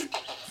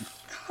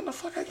 how the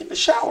fuck I get in the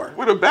shower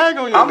with a bag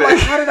on your I'm neck? like,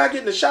 how did I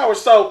get in the shower?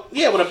 So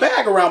yeah, with a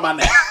bag around my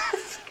neck.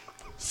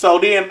 So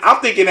then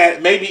I'm thinking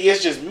that maybe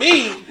it's just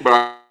me.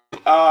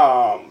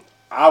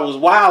 I was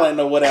wilding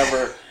or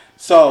whatever.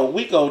 So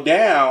we go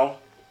down.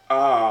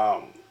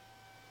 To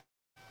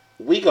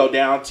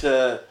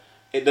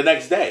the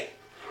next day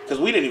because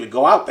we didn't even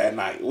go out that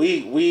night.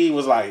 We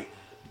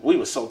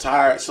was so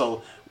tired.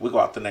 So we go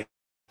out the next.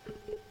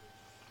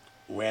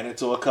 Ran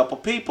into a couple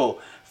people.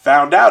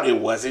 Found out it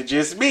wasn't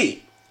just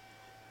me.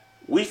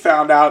 We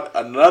found out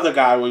another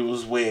guy we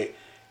was with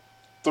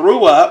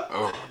threw up.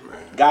 Oh, man.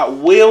 Got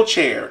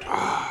wheelchaired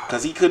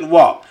because he couldn't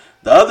walk.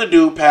 The other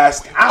dude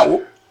passed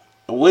out,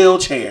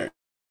 wheelchair,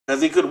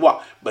 because he couldn't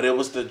walk. But it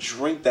was the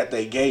drink that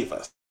they gave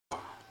us.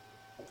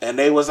 And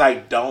they was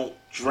like, don't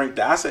drink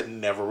that. I said,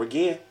 never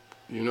again.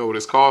 You know what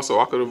it's called, so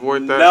I could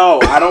avoid that? No,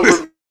 I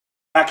don't.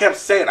 I kept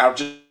saying, I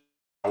just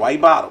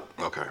white bottle.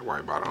 Okay,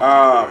 white bottle.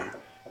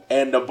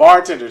 And the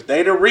bartenders,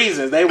 they the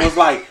reasons. They was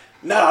like,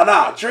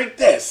 nah, drink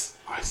this.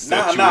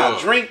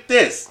 Drink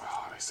this.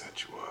 Oh, they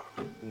set you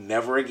up.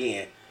 Never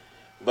again.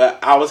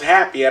 But I was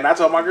happy, and I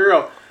told my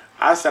girl,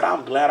 I said,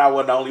 I'm glad I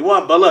wasn't the only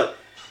one. But look,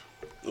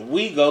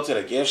 we go to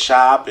the gift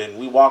shop and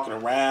we walking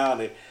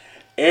around, and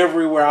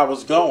everywhere I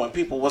was going,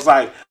 people was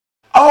like,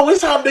 "Oh,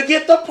 it's time to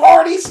get the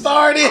party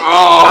started."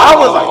 I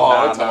was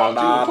like,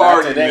 "Nah,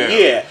 not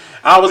today." Yeah,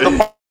 I was the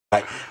party.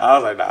 I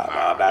was like,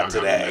 nah, not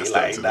today.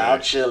 Like, nah,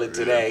 I'm chilling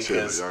today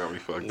because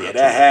that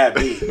had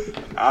me.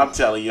 I'm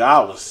telling you, I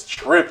was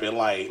tripping.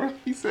 Like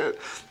he said,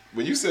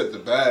 when you said the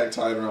bag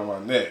tied around my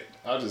neck,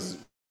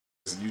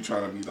 you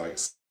trying to be like,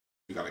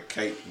 you got a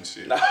cape and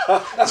shit.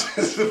 I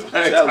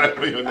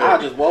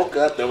just woke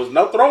up. There was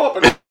no throw up.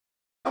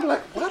 I'm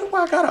like, why do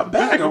I got a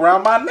bag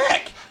around my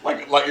neck?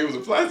 Like it was a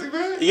plastic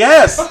bag?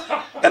 Yes.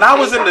 And I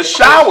was in the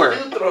shower.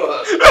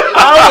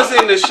 I was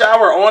in the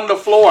shower on the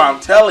floor,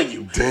 I'm telling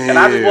you. Damn. And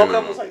I just woke up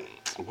and was like,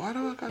 why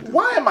do I got this?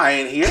 Why am I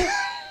in here?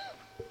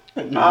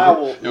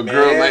 Your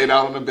girl laid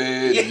out on the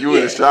bed. Yeah, you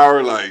in the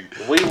shower like.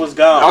 We was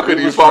gone. Y'all couldn't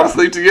even fall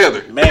asleep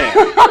together. Man.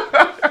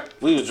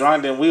 We was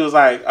drunk and we was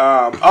like,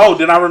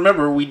 then I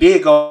remember we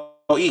did go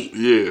eat.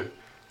 Yeah.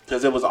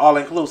 Because it was all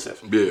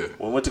inclusive. Yeah.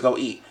 We went to go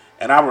eat.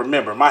 And I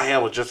remember my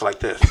hand was just like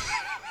this.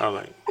 I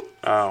was like,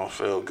 I don't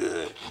feel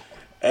good.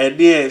 And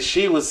then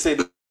she was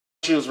sitting,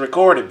 she was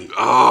recording me.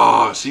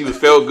 Oh, she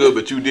felt good,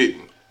 but you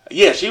didn't.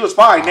 Yeah, she was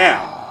fine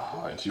now.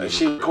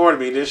 She recorded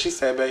me. Then she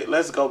said, "Babe,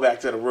 let's go back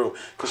to the room."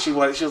 Because she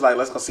was like,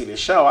 "Let's go see this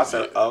show." I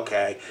said,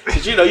 "Okay."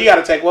 Because you got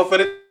to take one for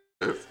the.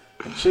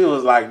 She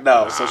was like,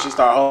 "No." So she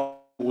started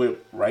went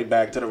right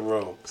back to the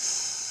room.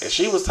 And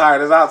she was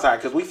tired as I was tired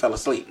because we fell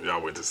asleep.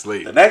 Y'all went to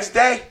sleep. The next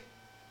day,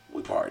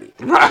 we partied.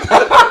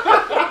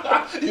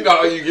 You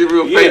know, you get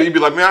real faded. You be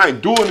like, "Man, I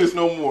ain't doing this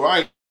no more."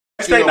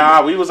 Next day,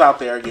 we was out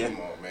there again.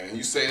 Come on, man.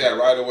 You say that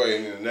right away,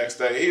 and then the next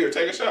day, here,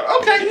 take a shot.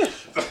 Okay. Yeah.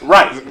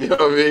 Right. You know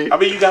what I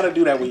mean? You got to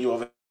do that when you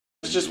over.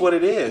 It's just what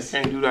it is. You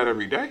can't do that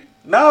every day.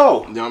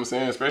 No. You know what I'm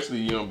saying?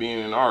 Especially, being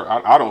in art.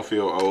 I don't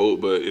feel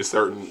old, but it's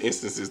certain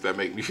instances that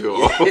make me feel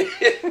old.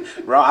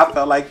 Bro, I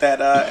felt like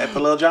that at the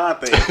Lil Jon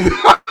thing.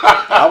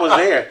 I was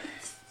there.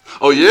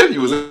 Oh, yeah?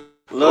 You was in?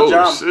 Lil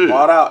Jon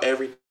bought out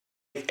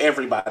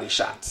everybody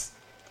shots.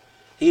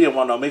 He didn't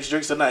want no mixed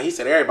drinks or nothing. He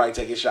said everybody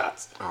taking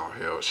shots. Oh,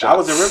 hell. Shots. I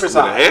was in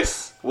Riverside. With an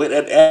S? With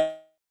an S.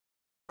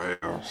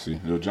 Oh, see,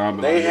 Lil Jon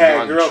been They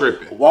had girls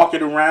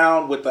walking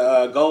around with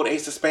the gold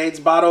Ace of Spades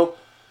bottle,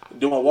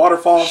 doing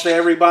waterfalls to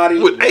everybody.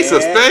 With Ace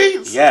of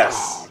Spades? Yes.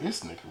 Oh,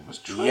 this nigga was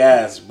tripping.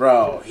 Yes,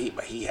 bro.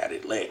 He had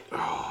it lit.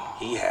 Oh.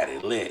 He had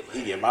it lit.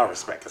 He get my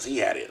respect because he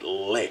had it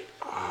lit.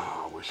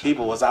 Oh,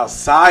 people was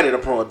outside of the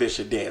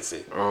Prohibition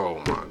dancing.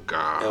 Oh my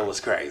God. It was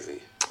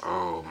crazy.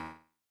 Oh,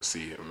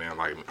 see, man,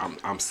 like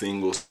I'm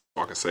single, so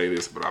I can say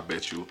this, but I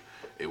bet you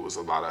it was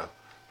a lot of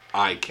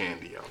eye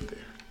candy out there.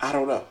 I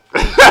don't know.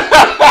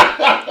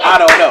 I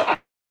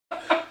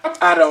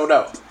don't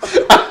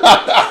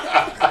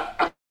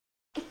know.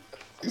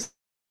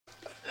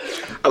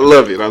 I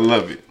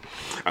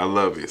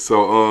love it.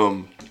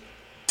 So,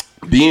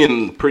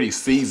 being pretty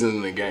seasoned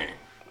in the game,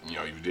 you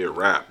did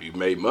rap. You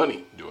made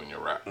money doing your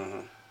rap.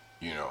 Mm-hmm.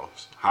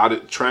 How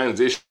did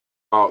transition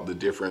out the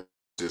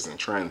differences and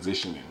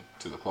transitioning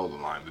to the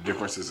clothing line? The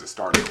differences is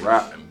starting to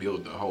rap and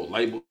build the whole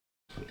label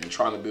and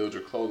trying to build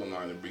your clothing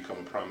line and become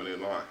a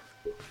prominent line.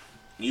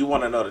 You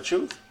want to know the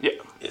truth?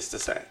 Yeah. It's the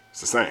same.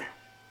 It's the same.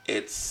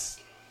 It's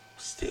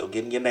still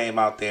getting your name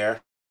out there.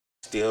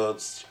 Still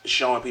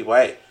showing people,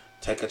 hey,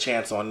 take a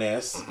chance on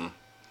this.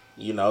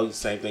 Mm-hmm.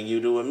 Same thing you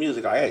do with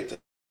music. Like, hey,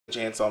 take a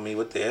chance on me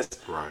with this.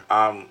 Right.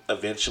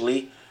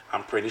 Eventually,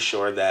 I'm pretty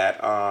sure that,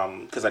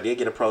 because I did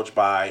get approached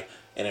by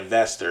an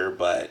investor,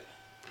 but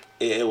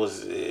it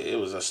was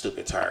a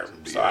stupid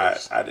term. So I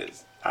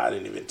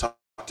didn't even talk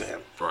to him.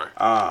 Right.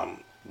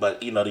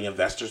 But, the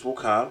investors will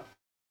come.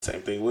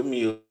 Same thing with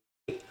music.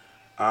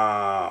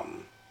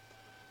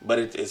 But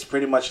it's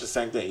pretty much the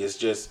same thing. It's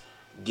just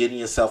getting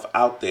yourself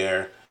out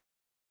there.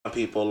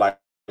 People like,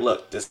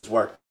 look, this is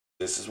work.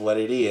 This is what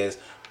it is.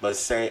 But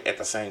at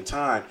the same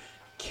time,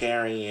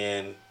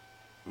 carrying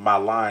my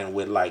line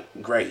with like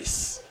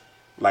grace.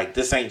 Like,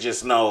 this ain't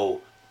just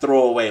no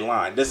throwaway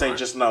line. This ain't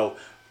just no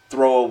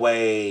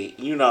throwaway.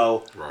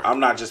 Right. I'm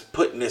not just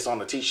putting this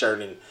on a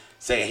T-shirt and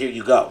saying, here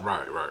you go.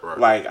 Right.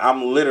 Like,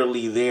 I'm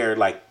literally there,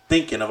 like,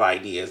 thinking of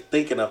ideas,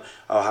 thinking of,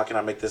 how can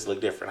I make this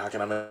look different? How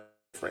can I make it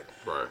different?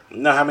 Right. You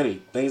know how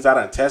many things I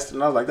done tested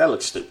and I was like, that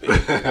looks stupid.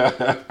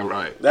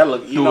 Right. That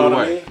look, you know what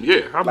I mean?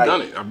 Yeah, I've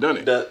done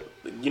it.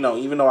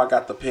 Even though I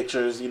got the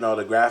pictures, the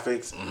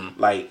graphics,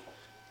 like,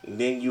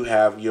 then you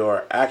have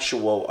your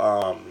actual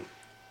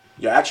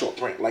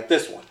print, like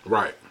this one.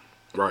 Right.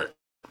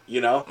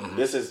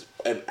 This is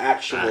an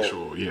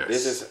actual yes.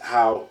 This is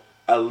how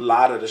a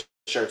lot of the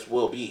shirts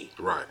will be.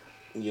 Right.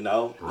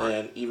 Right.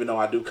 And even though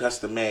I do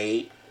custom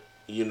made,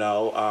 and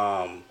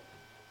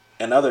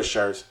other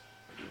shirts,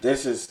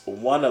 this is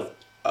one of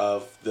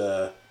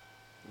the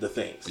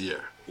things. Yeah.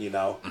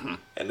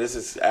 And this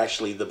is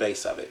actually the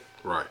base of it.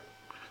 Right.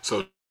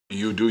 So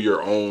you do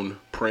your own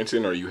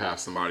printing, or you have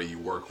somebody you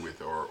work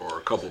with, or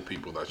a couple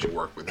people that you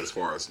work with as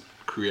far as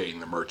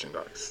creating the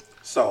merchandise?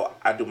 So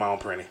I do my own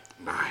printing.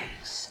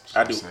 Nice.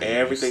 I do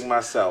everything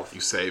myself. You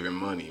saving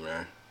money,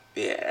 man.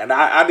 Yeah, and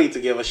I need to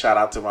give a shout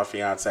out to my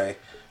fiance.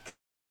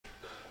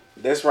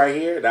 This right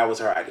here, that was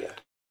her idea.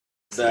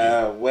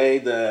 The way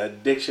the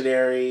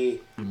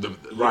dictionary,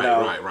 right.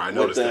 I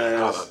noticed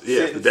that.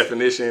 The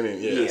definition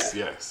and yes.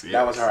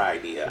 That was her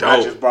idea. Dope.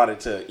 I just brought it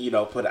to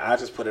I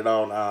just put it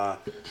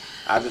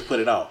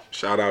on.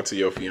 Shout out to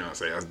your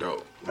fiance. That's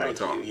dope. Thank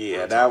you.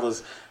 Yeah, that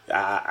was.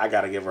 I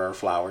gotta give her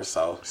flowers.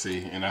 So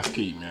see, and that's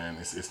key, man.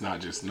 It's not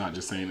just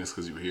saying this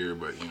because you're here,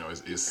 but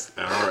it's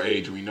at our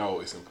age we know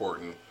it's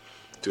important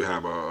to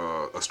have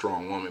a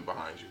strong woman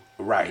behind you.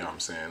 Right. You know what I'm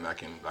saying? I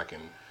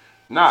can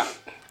not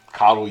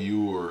coddle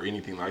you or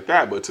anything like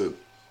that, but to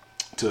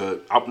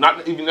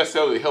not even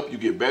necessarily help you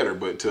get better,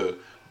 but to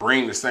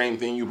bring the same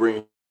thing you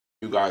bring.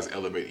 You guys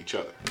elevate each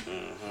other.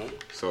 Mm-hmm.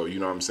 So you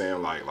know what I'm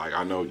saying? Like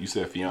I know you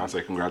said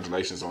fiance,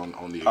 congratulations on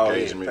the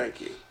engagement. Yeah, thank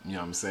you. You know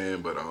what I'm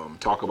saying? But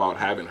talk about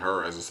having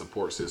her as a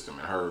support system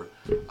and her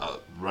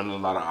running a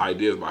lot of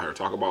ideas by her.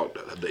 Talk about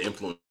the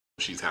influence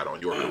she's had on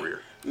your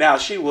career. Now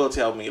she will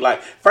tell me,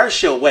 like, first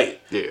she'll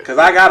wait. Yeah. Because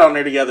I got on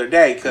there the other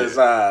day because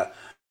I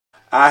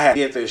had to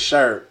get this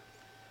shirt.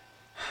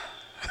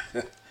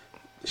 The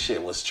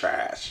shit was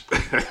trash.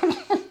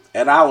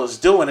 And I was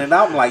doing it and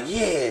I'm like,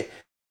 yeah.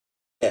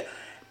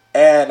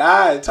 And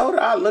I told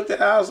her, I looked at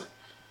it, I was like,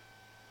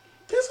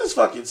 this is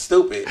fucking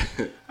stupid.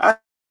 I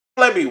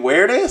let me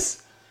wear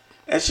this?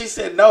 And she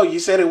said, no, you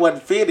said it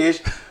wasn't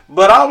finished.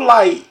 But I'm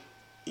like,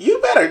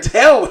 you better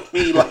tell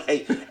me,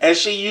 like, and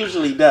she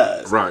usually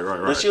does. Right.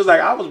 But she was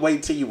like, I was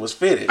waiting till you was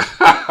finished.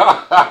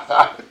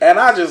 And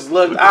I just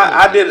looked,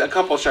 I did a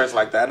couple shirts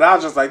like that. And I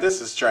was just like,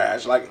 this is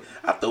trash. Like,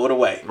 I threw it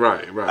away.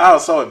 Right. I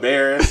was so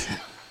embarrassed.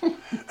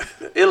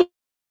 And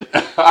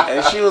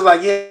she was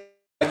like, yeah.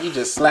 You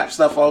just slap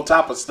stuff on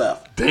top of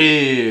stuff.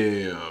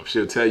 Damn,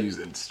 she'll tell you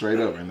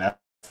straight up, and that.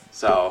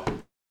 So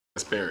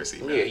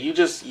transparency, man. Yeah, you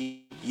just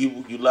you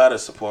love to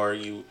support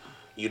you.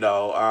 You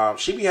know,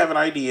 she be having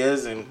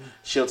ideas, and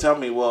she'll tell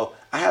me, "Well,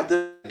 I have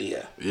this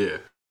idea." Yeah.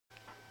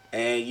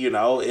 And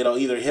it'll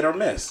either hit or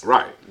miss.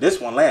 Right. This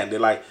one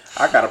landed. Like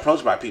I got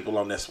approached by people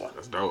on this one.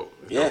 That's dope.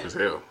 It's dope as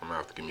hell. I'm gonna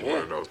have to give me one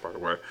of those, by the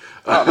way.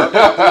 Oh, no,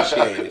 I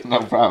appreciate it. No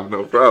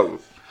problem.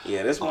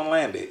 Yeah, this one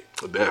landed.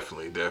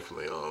 Definitely.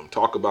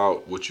 Talk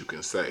about what you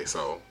can say.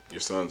 So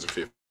your sons are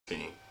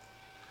 15.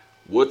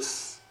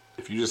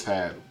 If you just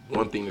had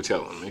one thing to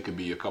tell them, it could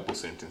be a couple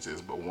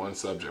sentences, but one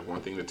subject, one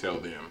thing to tell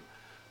them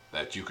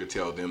that you could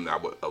tell them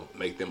that would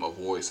make them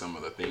avoid some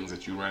of the things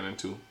that you ran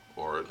into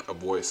or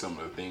avoid some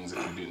of the things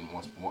that you didn't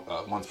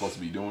want supposed to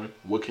be doing.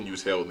 What can you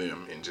tell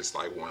them in just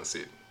like one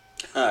sentence?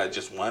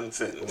 Just one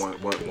sentence.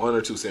 One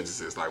or two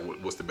sentences. Like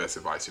what's the best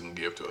advice you can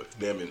give to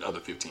them and other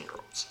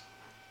 15-year-olds?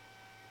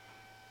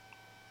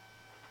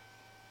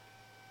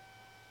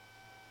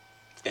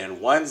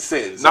 In one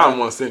sentence. Not in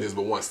one sentence,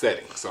 but one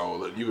setting.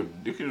 So you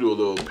can do a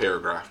little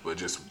paragraph, but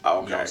just okay. You know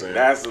what I'm saying?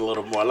 That's a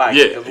little more like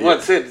it. Because one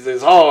sentence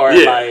is hard.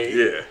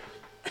 Yeah.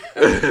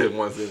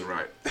 One sentence,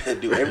 right.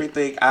 Do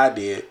everything I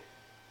did.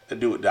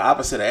 Do the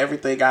opposite of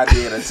everything I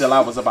did until I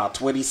was about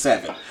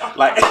 27.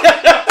 Like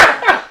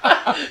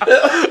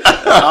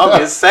I'm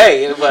just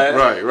saying, but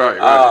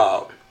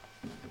right.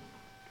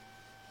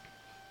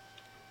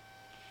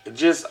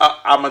 Just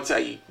I'm gonna tell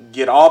you,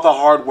 get all the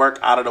hard work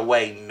out of the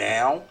way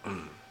now.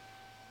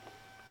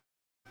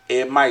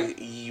 You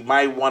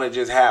might want to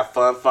just have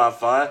fun,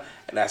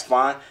 and that's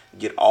fine.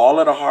 Get all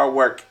of the hard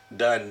work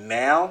done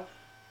now,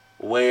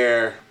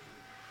 where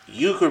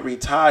you could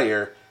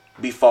retire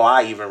before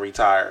I even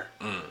retire.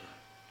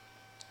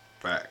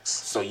 Facts.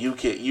 So you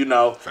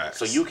can, Facts.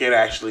 So you can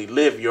actually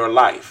live your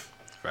life.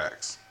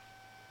 Facts.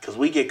 Because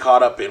we get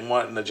caught up in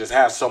wanting to just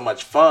have so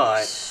much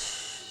fun,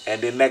 and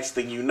then next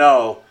thing you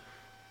know,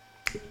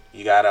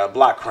 you got a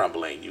block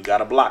crumbling.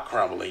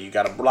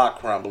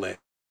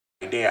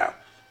 Damn.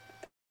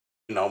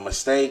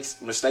 Mistakes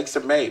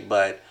are made,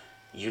 but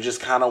you just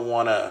kind of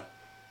want to,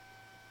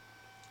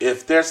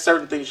 if there's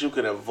certain things you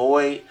can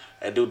avoid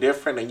and do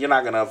different, and you're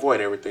not going to avoid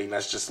everything.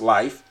 That's just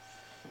life.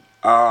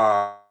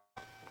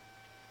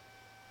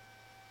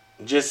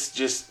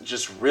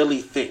 Just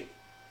really think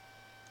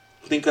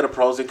of the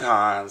pros and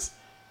cons.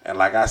 And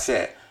like I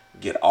said,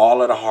 get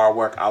all of the hard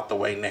work out the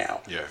way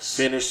now. Yes.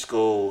 Finish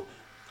school.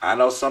 I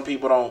know some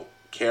people don't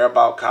care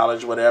about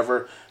college,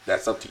 whatever.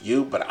 That's up to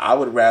you. But I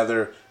would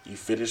rather you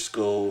finish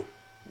school,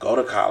 go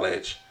to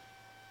college,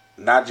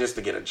 not just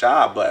to get a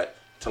job, but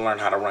to learn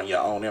how to run your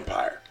own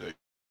empire.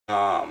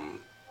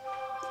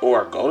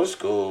 Or go to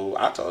school.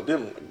 I told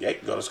them they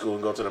can go to school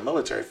and go to the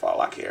military for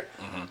all I care.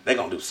 Mm-hmm. They're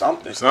going to do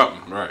something.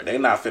 Right. They're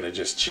not finna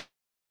just chill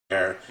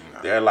there.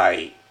 No. They're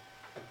like,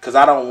 because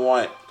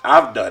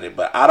I've done it,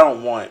 but I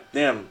don't want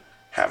them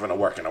having to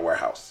work in a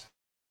warehouse.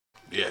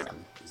 Yeah,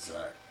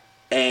 exactly.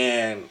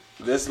 And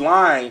this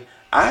line,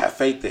 I have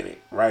faith in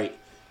it, right?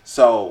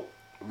 So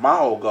my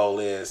whole goal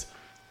is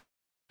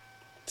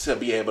to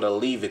be able to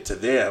leave it to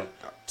them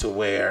to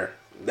where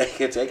they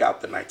can take out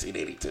the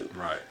 1982.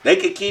 Right. They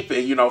can keep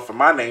it, for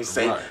my name's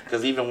sake,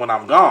 because even when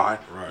I'm gone,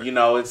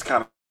 it's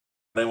kind of,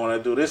 they want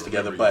to do this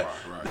together, but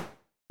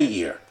a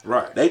year.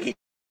 Right. They can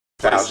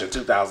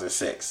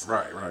 2006.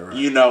 Right.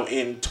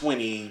 In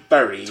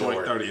 2030.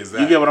 2030,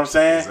 exactly. You get what I'm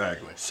saying?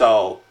 Exactly.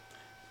 So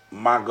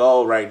my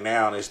goal right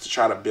now is to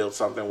try to build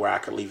something where I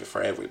can leave it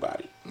for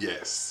everybody.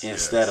 Yes.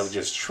 Instead of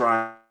just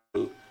trying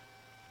to,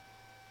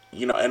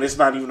 and it's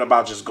not even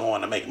about just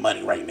going to make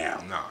money right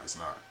now. No, it's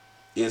not.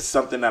 It's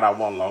something that I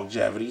want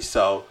longevity.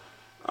 So,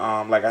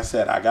 like I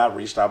said, I got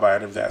reached out by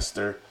an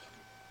investor.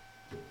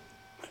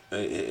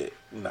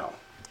 No.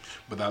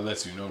 But that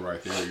lets you know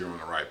right there you're on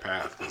the right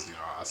path because,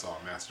 I saw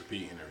a Master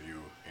P interview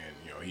and,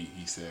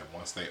 he said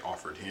once they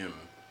offered him,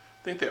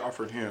 I think they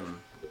offered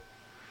him,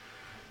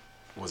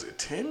 was it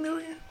 10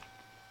 million?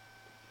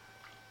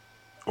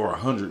 Or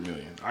 100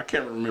 million? I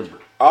can't remember.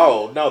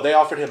 Oh, no, they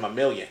offered him $1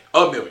 million.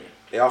 $1 million.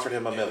 They offered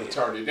him $1 million. He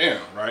turned it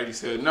down, right? He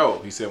said no.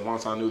 He said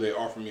once I knew they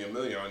offered me $1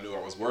 million, I knew I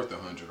was worth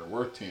 100 or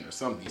worth 10 or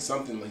something.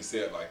 Something he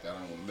said like that. I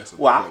don't want to mess with.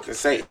 Well, I can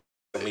say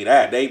to me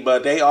that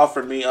they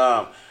offered me.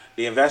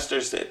 The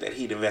investor said that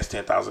he'd invest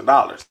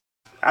 $10,000.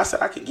 I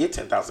said I could get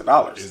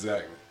 $10,000.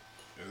 Exactly.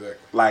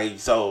 Like,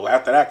 so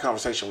after that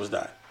conversation was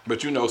done.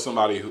 But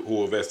somebody who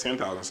will invest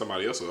 10,000,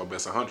 somebody else will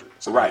invest 100.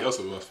 Somebody else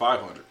will invest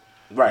 500.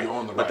 Right.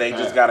 But they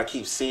just got to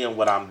keep seeing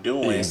what I'm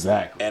doing.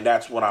 Exactly. And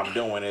that's what I'm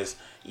doing is,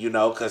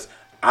 because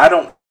I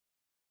don't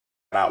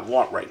what I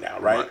want right now,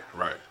 right?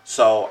 Right.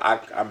 So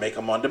I make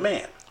them on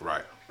demand.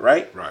 Right.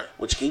 Right? Right.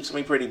 Which keeps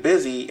me pretty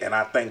busy, and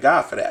I thank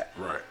God for that.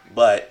 Right.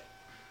 But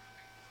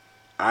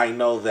I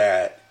know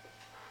that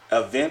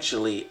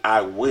eventually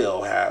I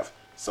will have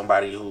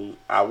somebody who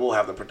I will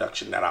have the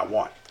production that I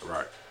want.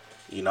 Right.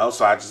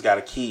 So I just got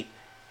to keep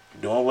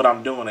doing what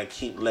I'm doing and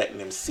keep letting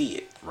them see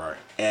it. Right.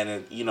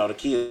 And, the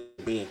key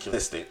is being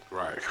consistent.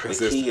 Right.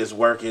 The key is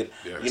working,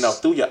 yes.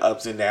 Through your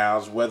ups and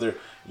downs, whether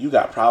you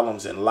got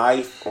problems in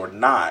life or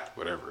not.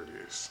 Whatever it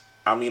is.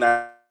 I mean,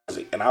 I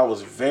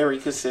was very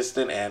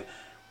consistent, and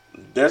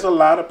there's a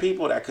lot of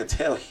people that could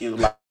tell you,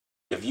 like,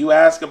 if you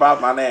ask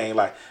about my name,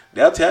 like,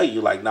 they'll tell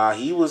you, like, nah,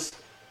 he was,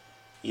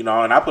 and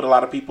I put a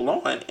lot of people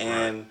on,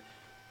 and,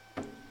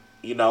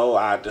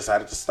 I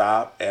decided to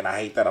stop, and I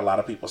hate that a lot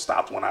of people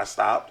stopped when I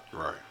stopped.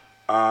 Right.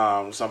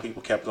 Some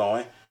people kept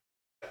going.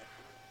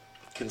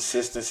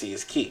 Consistency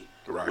is key.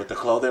 Right. With the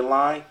clothing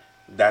line,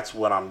 that's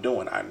what I'm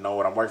doing. I know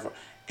what I'm working for.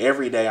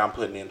 Every day I'm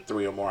putting in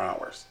 3 or more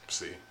hours.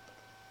 See,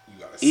 you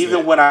gotta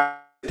even when I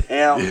sit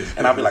down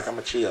and I'll be like, I'm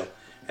gonna chill,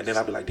 and then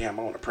I'll be like, damn,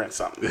 I want to print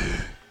something,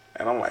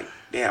 and I'm like,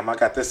 damn, I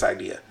got this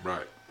idea,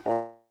 right,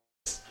 or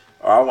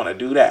I want to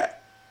do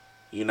that,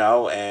 and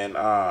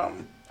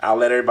I'll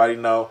let everybody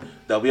know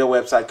there'll be a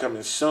website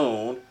coming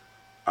soon,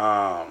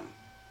 but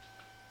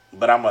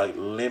I'm gonna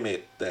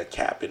limit the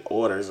cap in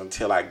orders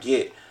until I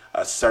get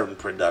a certain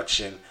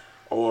production,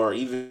 or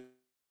even,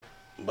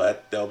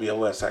 but there'll be a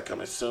website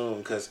coming soon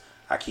because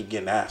I keep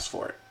getting asked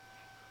for it.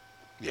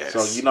 Yes.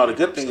 So, the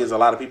good thing is a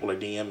lot of people are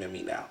DMing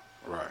me now.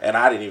 Right. And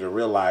I didn't even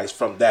realize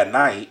from that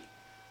night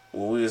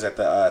when we was at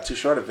the Too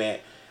Short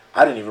event,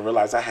 I didn't even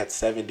realize I had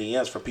 7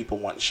 DMs for people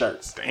wanting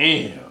shirts.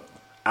 Damn.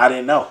 I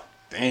didn't know.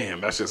 Damn,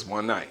 that's just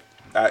one night.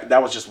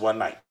 That was just one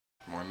night.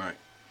 One night.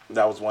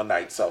 That was one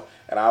night. So,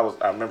 and I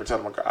remember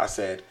telling my girl, I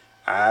said,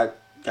 I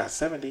got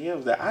 7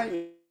 DMs that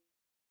I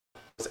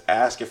was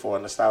asking for a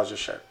nostalgia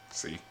shirt.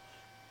 See?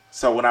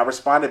 So when I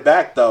responded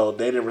back, though,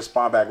 they didn't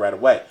respond back right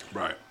away.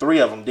 Right. 3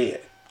 of them did.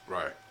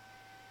 Right.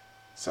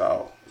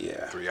 So,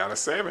 yeah. 3 out of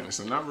 7. It's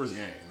a numbers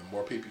game. The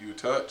more people you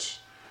touch,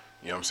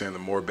 the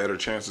more better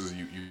chances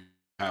you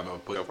have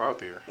of putting yourself out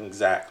there.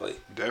 Exactly.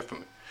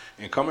 Definitely.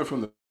 And coming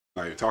from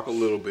talk a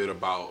little bit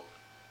about,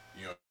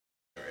 your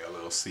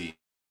LLC.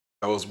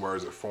 Those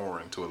words are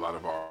foreign to a lot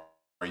of our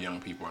young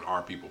people and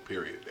our people,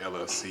 period.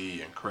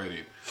 LLC and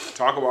credit.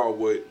 Talk about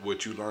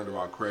what you learned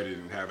about credit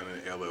and having an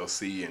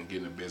LLC and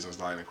getting a business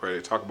line and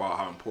credit. Talk about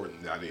how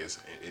important that is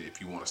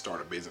if you want to start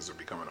a business or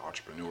become an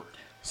entrepreneur.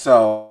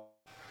 So,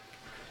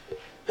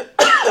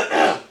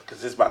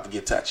 because it's about to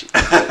get touchy.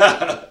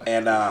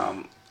 And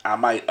I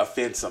might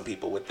offend some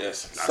people with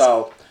this.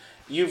 So,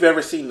 you've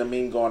ever seen the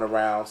meme going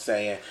around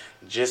saying,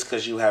 just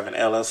because you have an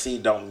LLC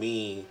don't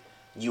mean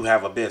you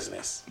have a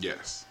business?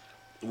 Yes.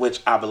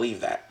 Which I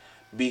believe that.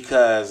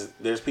 Because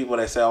there's people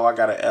that say, oh, I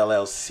got an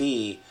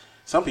LLC.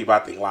 Some people I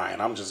think lying.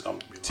 I'm just going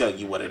to tell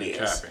you what it is.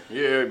 Capping.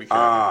 Yeah, be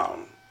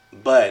capping.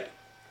 But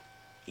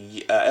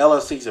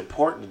LLC is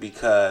important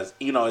because,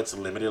 it's a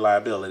limited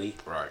liability.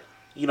 Right.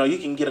 You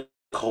can get a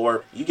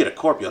corp. You get a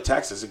corp, your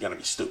taxes are going to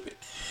be stupid.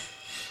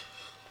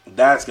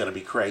 That's going to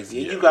be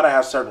crazy. And you got to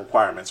have certain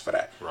requirements for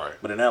that. Right.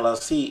 But an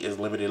LLC is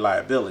limited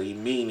liability,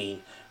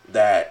 meaning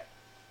that,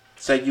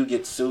 say you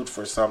get sued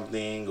for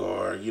something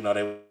or,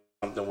 they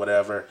something,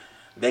 whatever,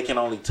 they can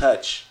only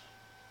touch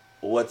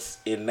what's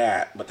in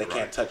that, but they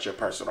can't touch your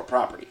personal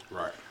property.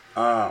 Right.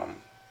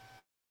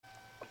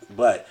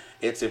 But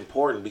it's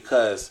important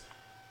because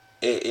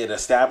it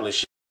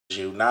establishes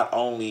you not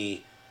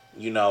only,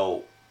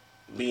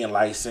 being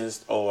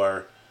licensed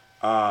or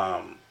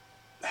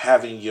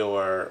having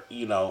your,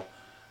 your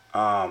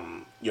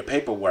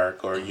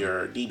paperwork or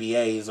your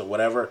DBAs or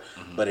whatever,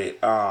 but it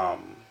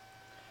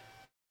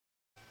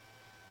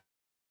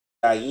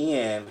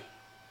IN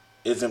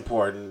is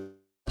important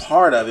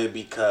part of it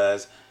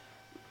because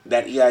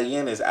that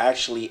EIN is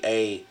actually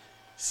a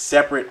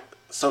separate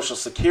social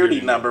security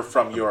number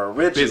from your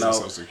original,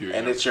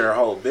 and it's your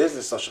whole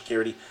business social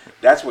security.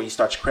 That's where you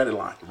start your credit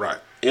line. Right.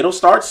 It'll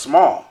start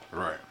small.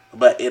 Right.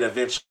 But it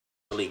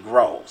eventually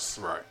grows.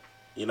 Right.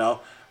 You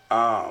know,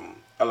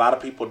 a lot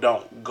of people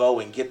don't go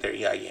and get their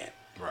EIN.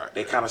 Right.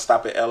 They kind of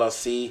stop at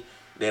LLC.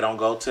 They don't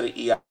go to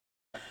the EIN.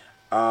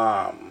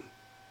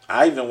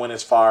 I even went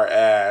as far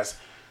as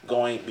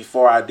going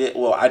before I did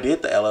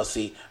the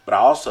LLC, but I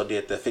also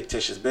did the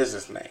fictitious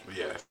business name.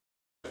 Yeah.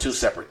 Two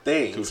separate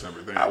things.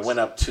 I went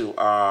up to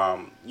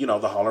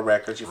the Hall of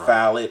Records. You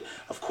file it,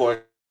 of course,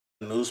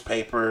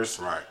 newspapers.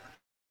 Right.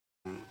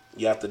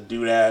 You have to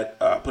do that,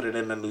 put it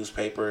in the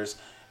newspapers,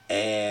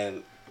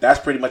 and that's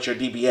pretty much your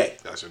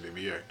DBA. That's your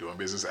DBA, doing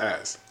business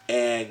as.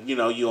 And,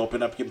 you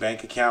open up your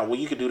bank account. Well,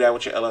 you can do that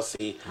with your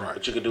LLC, right.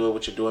 But you can do it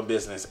with your doing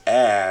business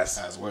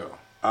as well.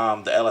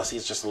 The LLC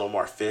is just a little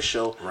more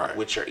official right.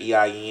 with your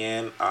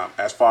EIN,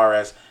 as far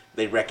as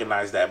they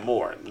recognize that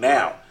more.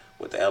 Now, right.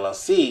 with the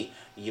LLC,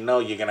 you're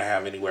going to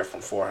have anywhere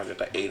from $400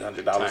 to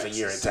 $800 a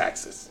year in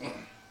taxes.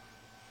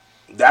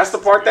 That's the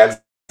part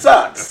that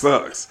sucks.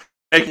 That sucks.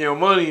 Making your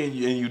money and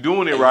you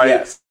doing it right.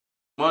 Yes.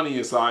 Money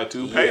aside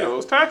to pay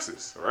those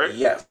taxes, right?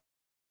 Yes.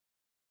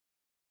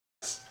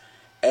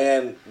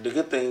 And the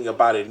good thing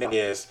about it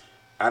is,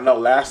 I know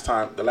the last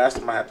time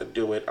I had to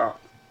do it, I'm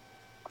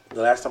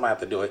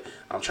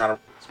trying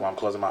to, that's why I'm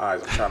closing my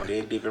eyes. I'm trying to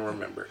dig deep and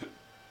remember.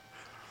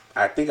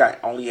 I think I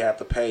only had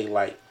to pay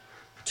like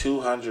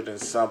 $200 and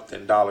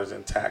something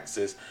in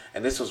taxes,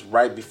 and this was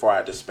right before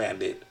I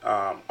disbanded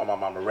on my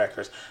Mama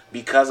Records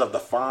because of the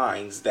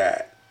fines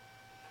that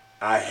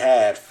I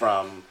had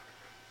from,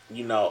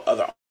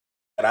 other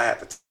that I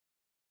had to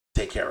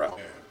take care of.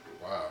 Man,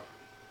 wow.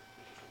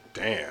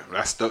 Damn,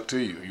 that stuck to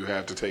you. You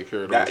have to take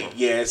care of those.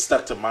 Yeah, it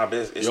stuck to my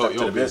business. It stuck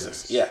to the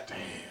business. Yeah. Damn.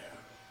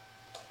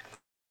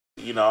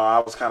 I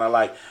was kind of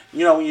like,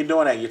 when you're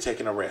doing that, you're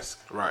taking a risk.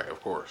 Right,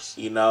 of course.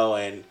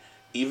 And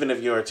even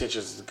if your intention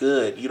is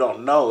good, you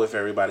don't know if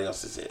everybody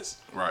else's is.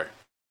 Right.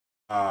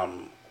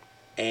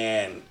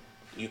 And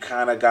you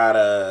kind of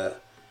gotta,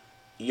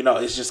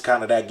 it's just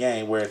kind of that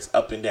game where it's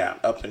up and down,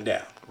 up and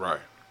down. Right.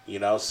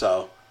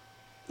 So,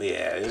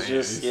 yeah, no,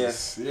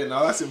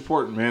 that's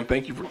important, man.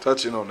 Thank you for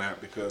touching on that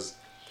because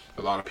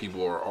a lot of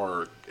people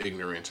are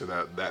ignorant to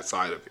that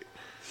side of it.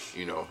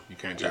 You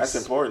can't just. That's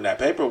important. That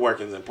paperwork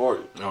is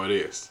important. No, it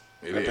is.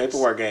 The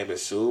paperwork game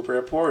is super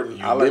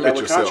important. I learned that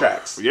with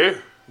contracts. Yeah,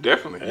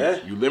 definitely. Yeah.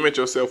 You limit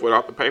yourself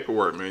without the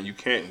paperwork, man. You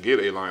can't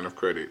get a line of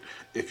credit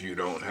if you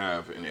don't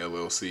have an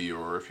LLC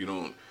or if you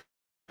don't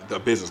the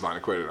business line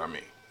of credit. I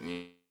mean,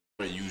 you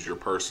use your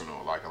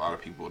personal. Like a lot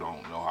of people don't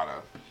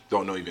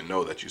even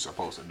know that you're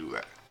supposed to do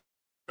that.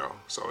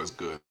 So it's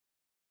good.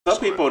 Some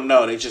people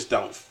know, they just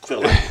don't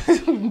feel like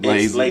it.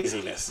 It's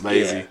laziness.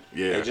 Lazy.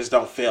 Yeah. They just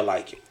don't feel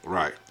like it.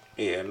 Right.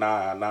 Yeah,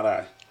 not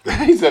I.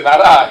 He said, not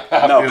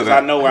I. No, because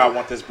I know where I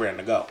want this brand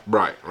to go.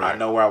 Right. I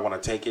know where I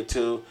want to take it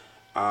to.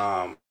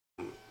 And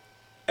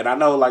I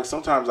know, like,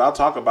 sometimes I'll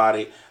talk about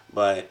it,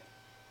 but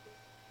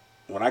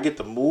when I get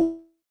the move,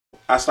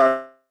 I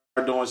start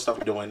doing stuff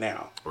I'm doing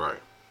now. Right.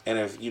 And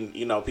if,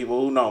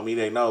 people who know me,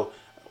 they know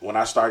when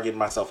I start getting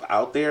myself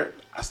out there,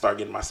 I start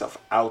getting myself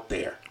out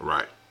there.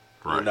 Right.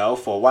 Right.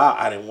 For a while,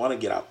 I didn't want to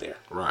get out there.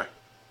 Right.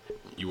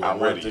 You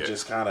weren't ready to yet.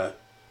 Just kind of,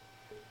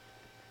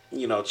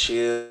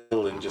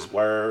 chill and just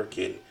work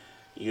and,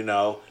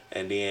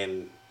 and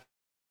then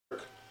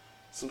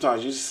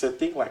sometimes you just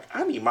think like,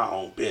 I need my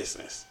own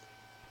business.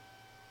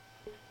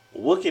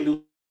 What can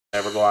do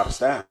ever go out of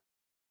style?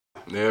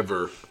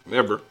 Never,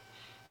 ever.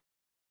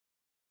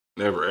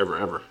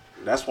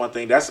 That's one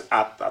thing. I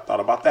thought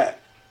about that.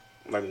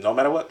 Like, no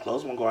matter what,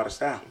 clothes won't go out of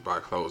style. Buy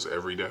clothes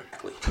every day.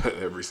 Exactly.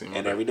 Every single day.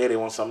 And every day they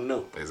want something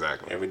new.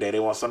 Exactly. Every day they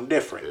want something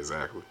different.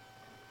 Exactly.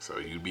 So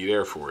you be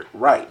there for it.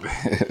 Right.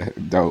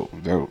 Dope.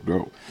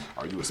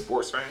 Are you a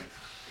sports fan?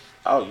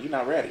 Oh, you're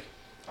not ready.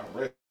 I'm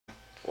ready.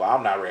 Well,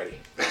 I'm not ready.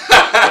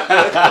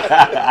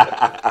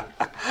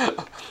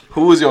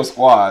 Who is your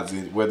squads?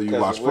 Whether you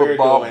watch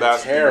football,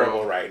 basketball.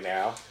 Terrible right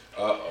now.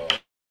 Uh-oh.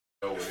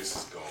 Know where this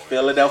is going.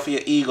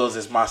 Philadelphia Eagles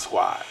is my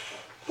squad.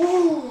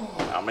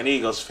 I'm an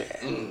Eagles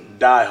fan.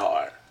 Die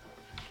hard.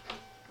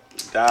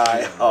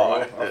 I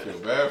feel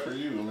bad for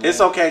you, man.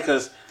 It's okay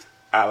because,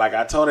 like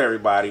I told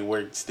everybody,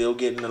 we're still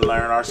getting to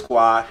learn our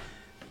squad.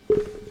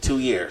 2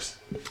 years.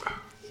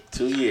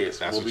 2 years.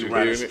 That's we'll what be you're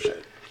running hearing some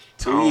shit.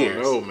 2 years.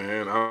 I don't know,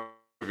 man.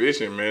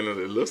 Division, man.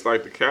 It looks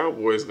like the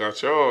Cowboys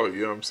got y'all.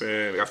 You know what I'm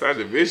saying? Got that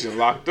division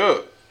locked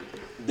up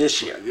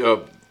This year.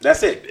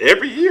 That's it.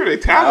 Every year they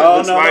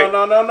talent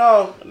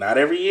No. Not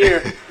every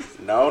year.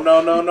 No.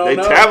 They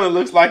talent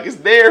looks like it's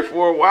there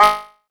for a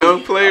while.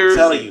 Young players. I'm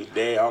telling you,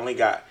 they only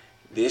got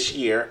this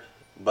year,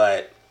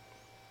 but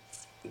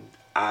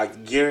I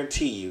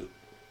guarantee you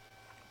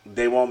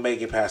they won't make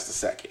it past the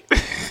second.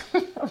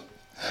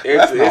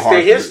 It's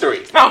their history.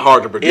 It's not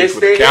hard to predict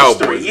for the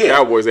Cowboys. Yeah. The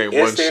Cowboys ain't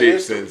won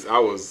shit since I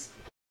was.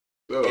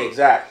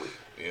 Exactly.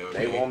 You know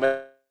they won't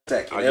make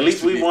second. At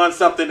least we won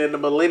something in the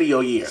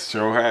millennial year.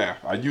 Sure have.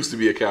 I used to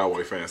be a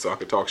Cowboy fan, so I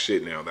could talk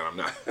shit now that I'm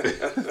not.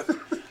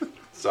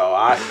 So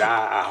I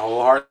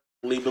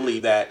wholeheartedly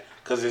believe that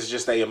because it's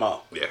just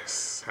AMO.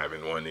 Yes,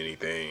 haven't won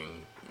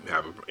anything.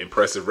 Have an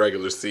impressive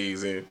regular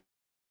season.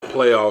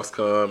 Playoffs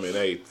come,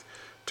 and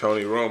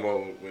Tony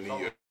Romo, when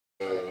he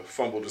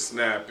fumbled the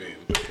snap and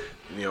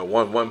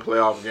won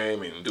playoff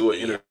game and do an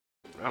interview,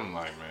 I'm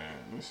like, man.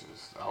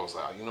 I was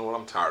like, you know what?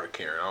 I'm tired of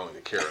caring. I don't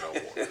even care no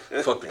more.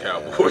 Fuck the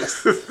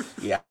Cowboys.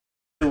 Yeah,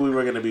 I knew we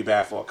were gonna be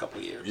bad for a couple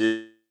of years.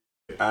 Yeah,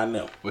 I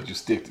know. But you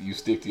stick to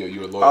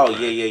you're a loyal. Oh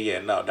fan. Yeah.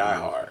 No, die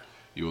hard.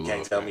 You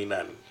can't tell me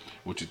nothing.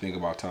 What you think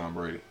about Tom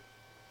Brady?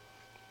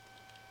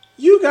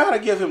 You gotta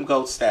give him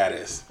GOAT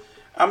status.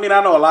 I mean,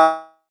 I know a lot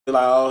of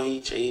people like, oh,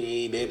 he cheated,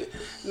 he did it.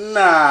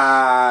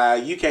 Nah,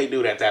 you can't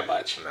do that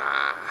much.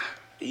 Nah,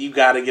 you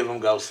gotta give him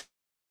GOAT.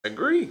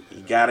 Agree.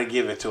 You gotta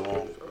give it to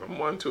him. I'm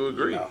one to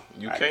agree.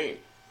 You can't.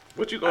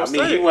 What you gonna say?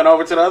 I mean, he went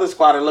over to the other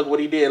squad and look what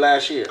he did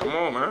last year. Come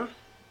on, man.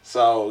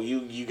 So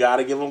you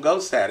gotta give him GOAT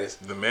status.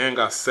 The man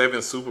got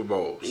 7 Super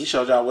Bowls. He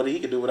showed y'all what he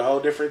could do with a whole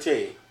different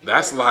team.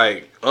 That's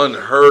like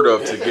unheard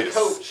of to get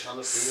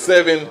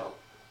 7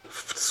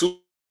 Super.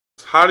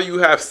 How do you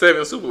have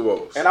 7 Super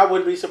Bowls? And I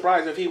wouldn't be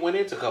surprised if he went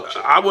into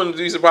coaching. I wouldn't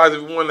be surprised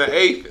if he won the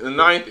 8th, the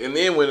 9th, and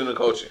then went into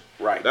coaching.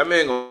 Right. That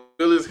man gonna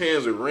fill his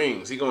hands with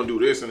rings. He gonna do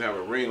this and have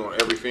a ring on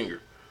every finger.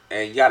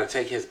 And you got to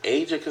take his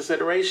age into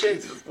consideration.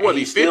 What,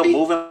 he's still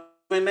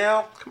moving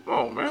now? Come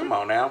on, man. Come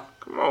on now.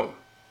 Come on.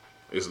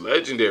 It's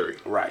legendary.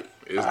 Right.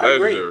 It's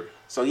legendary. Agree.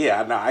 So,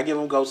 yeah, I give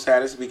him GOAT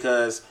status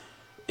because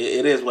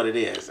it is what it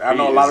is. I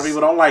know a lot of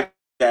people don't like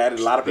that.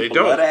 A lot of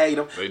people love to hate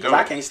him. Because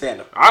I can't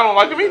stand him. I don't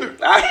like him either.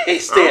 I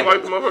can't stand him. I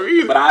don't like the motherfucker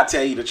either. But I'll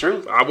tell you the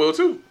truth. I will,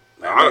 too.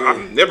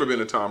 I've never been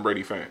a Tom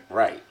Brady fan.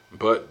 Right.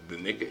 But the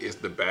nigga is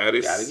the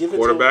baddest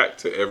quarterback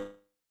to ever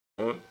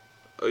own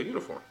a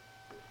uniform.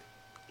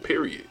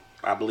 Period.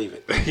 I believe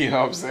it. You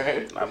know what I'm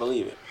saying? I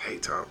believe it. Hey,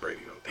 Tom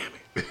Brady, oh, damn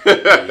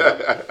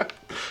it.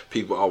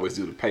 People always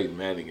do the Peyton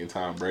Manning and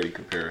Tom Brady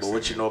comparison. But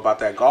what you know about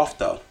that golf,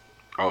 though?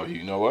 Oh,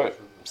 you know what?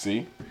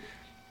 See?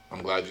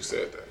 I'm glad you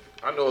said that.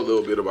 I know a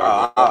little bit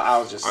about golf. I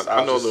was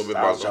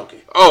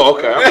joking. Oh,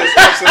 okay.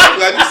 I'm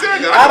glad you said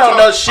that. I don't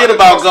know shit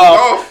about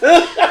golf.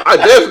 I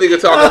definitely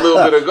could talk a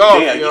little bit of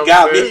golf. Yeah, you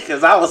got me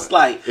because I was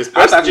like,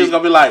 I thought you was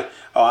going to be like,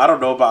 oh, I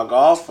don't know about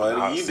golf.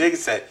 But you niggas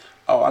said,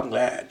 oh, I'm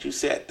glad you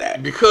said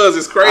that. Because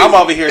it's crazy. I'm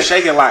over here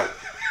shaking like,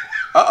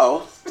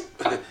 uh-oh,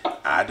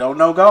 I don't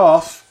know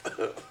golf.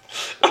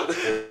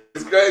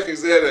 It's crazy you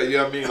said that. You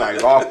know what I mean? Like,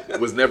 golf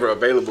was never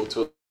available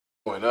to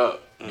growing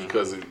up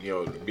because of,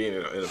 being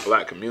in a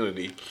black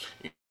community.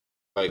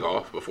 Play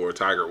golf before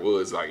Tiger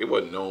Woods. Like, it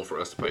wasn't known for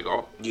us to play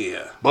golf.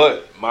 Yeah.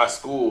 But my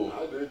school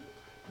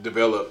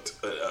developed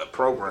a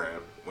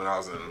program when I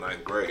was in the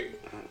 9th grade.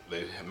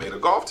 They made a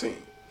golf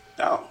team.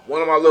 Oh.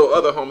 One of my little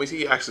other homies,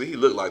 he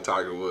looked like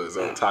Tiger Woods.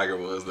 Tiger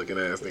Woods looking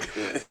ass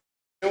nigga.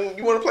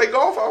 You want to play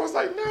golf? I was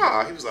like,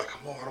 nah. He was like,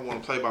 come on, I don't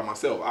want to play by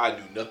myself. I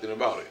do nothing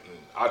about it. And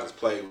I just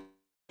play with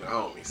my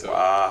homie. So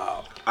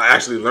wow. I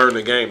actually learned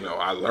the game, though.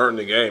 I learned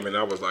the game, and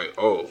I was like,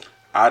 oh.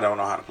 I don't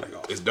know how to play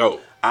golf. It's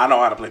dope. I know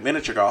how to play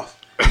miniature golf.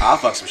 I'll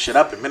fuck some shit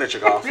up in miniature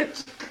golf. I'll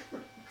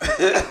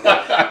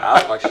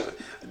fuck shit up.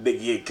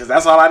 Because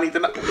that's all I need to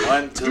know.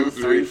 1, 2,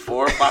 3,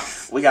 4,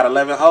 5. We got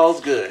 11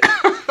 holes. Good.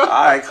 All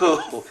right,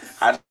 cool.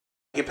 I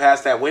get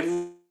past that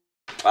win.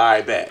 All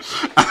right, bet.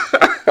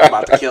 I'm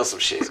about to kill some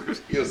shit.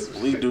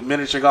 We do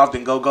miniature golf,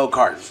 then go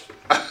karting.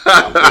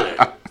 I'm good.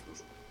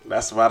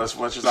 That's about as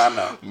much as I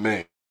know.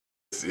 Man,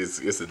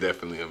 it's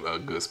definitely a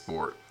good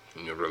sport.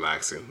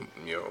 Relaxing.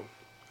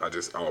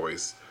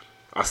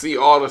 I see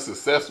all the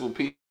successful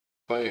people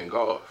playing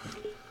golf.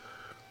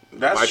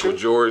 That's Michael true.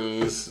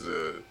 Jordan's.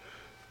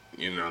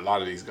 A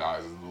lot of these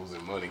guys are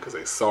losing money because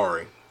they're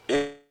sorry.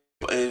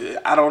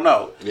 I don't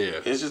know.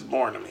 Yeah. It's just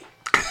boring to me.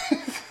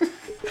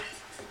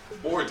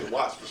 Boring to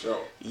watch for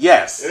sure.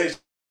 Yes. It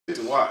ain't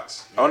to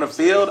watch. On the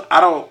field,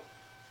 I don't.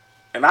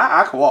 And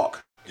I can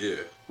walk. Yeah.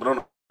 But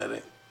on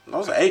the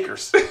those are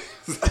acres.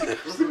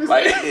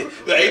 Like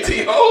the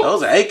 18 holes?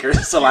 Those are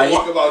acres. So like,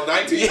 walk about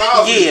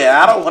 19,000.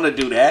 Yeah, I don't want to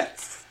do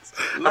that.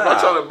 I'm not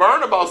trying to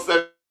burn about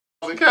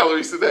 7,000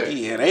 calories today.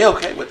 Yeah, they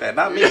okay with that.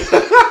 Not me.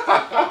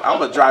 I'm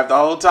going to drive the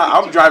whole time.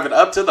 I'm driving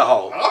up to the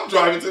hole. I'm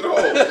driving to the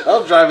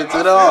hole. I'm driving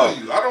to the hole.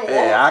 You. I don't walk.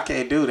 Yeah, I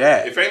can't do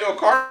that. If ain't no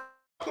car,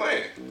 I'm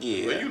playing.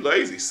 Yeah. But you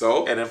lazy,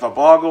 so. And if a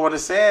ball go in the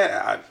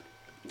sand,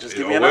 just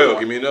give me another one.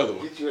 Give me another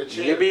one.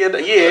 Give me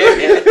another.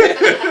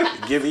 Yeah.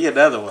 Give me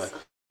another one.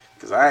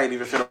 Because I ain't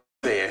even fit up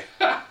there.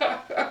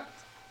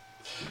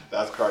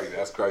 That's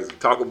crazy.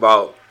 Talk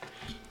about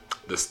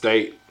the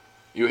state.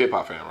 You're a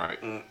hip-hop fan, right?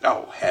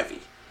 Oh, heavy.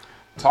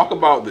 Talk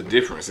about the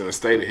difference in the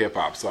state of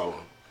hip-hop. So,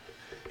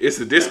 it's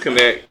a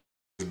disconnect.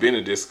 It's been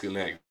a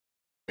disconnect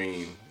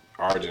between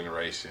our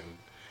generation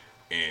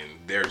in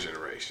their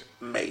generation.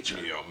 Major.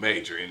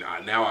 Major. And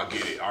now I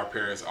get it. Our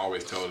parents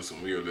always told us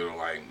when we were little,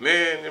 like,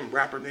 man, them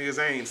rapper niggas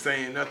ain't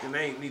saying nothing.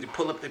 They ain't need to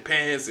pull up their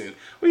pants. And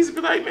we used to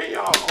be like, man,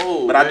 y'all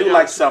old. But man, I do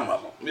like some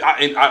of them.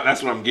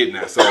 That's what I'm getting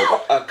at. So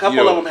a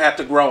couple of them had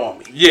to grow on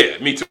me. Yeah,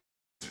 me too.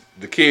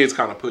 The kids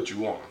kind of put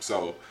you on them.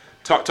 So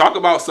talk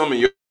about some of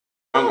your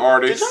young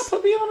artists. Did y'all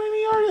put me on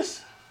any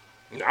artists?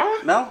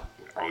 No.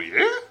 Oh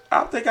yeah. I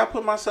don't think I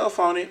put myself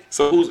on it.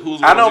 So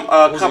who's I know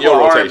a couple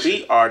of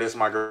R&B artists,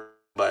 my girl,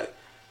 but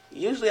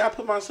usually I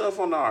put myself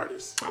on the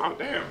artists. Oh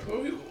damn!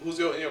 Who's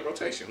in your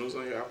rotation? Who's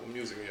on your Apple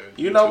Music?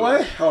 You know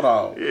what? Hold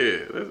on.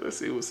 Yeah, let's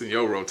see what's in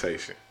your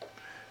rotation.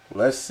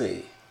 Let's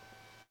see.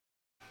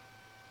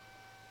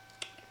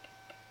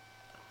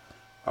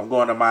 I'm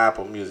going to my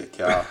Apple Music,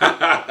 y'all.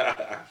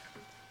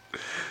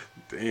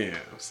 Damn,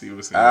 see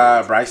what's in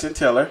Bryson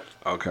Tiller.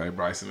 Okay,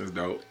 Bryson is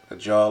dope.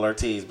 Joel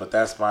Ortiz, but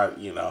that's my,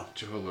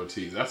 Joel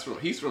Ortiz.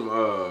 He's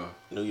from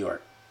New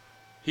York.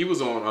 He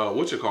was on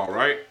what you call,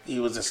 right? He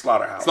was in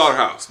Slaughterhouse.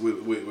 Slaughterhouse with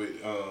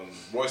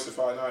Royce the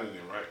 5'9" in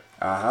them,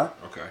 right?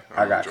 Okay.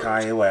 I got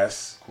Kanye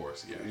West. Of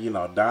course, yeah.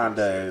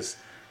 Donda is.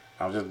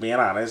 I'm just being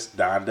honest.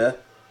 Donda.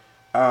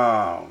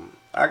 I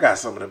got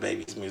some of the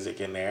Baby's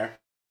music in there.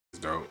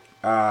 It's dope.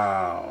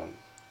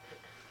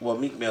 Well,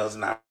 Meek Mill's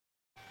not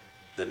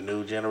the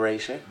new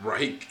generation.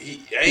 Right.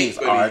 He's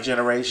our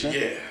generation.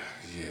 Yeah.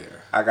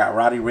 I got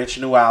Roddy Ricch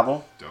new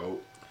album.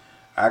 Dope.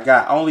 I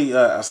got only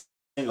a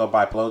single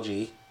by Plo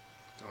G.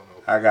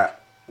 I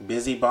got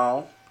Busy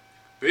Bone.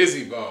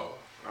 Busy Bone.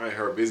 I ain't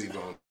heard Busy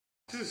Bone.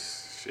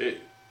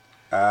 Shit.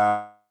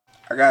 I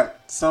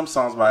got some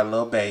songs by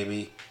Lil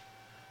Baby.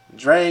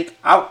 Drake.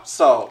 I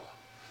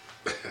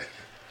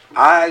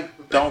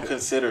don't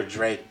consider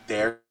Drake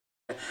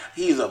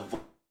he's a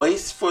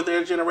voice for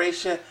their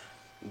generation,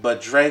 but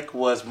Drake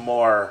was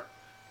more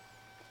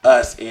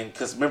us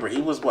because remember,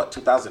 he was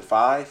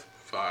 2005?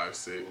 5,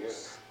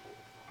 6.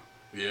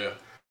 Yeah.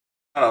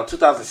 I don't know,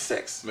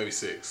 2006. Maybe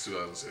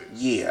 2006.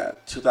 Yeah,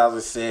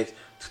 2006.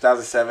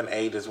 2007,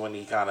 8 is when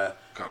he kind of,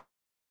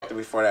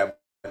 before that,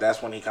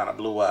 that's when he kind of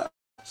blew up.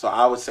 So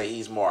I would say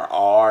he's more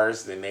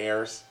ours than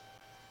theirs.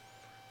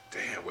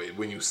 Damn, wait,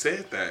 when you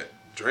said that,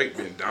 Drake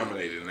been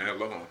dominated that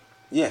long.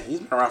 Yeah, he's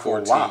been around for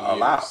a while, a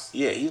lot.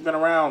 Yeah, he's been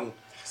around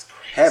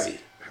heavy.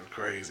 That's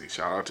crazy.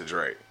 Shout out to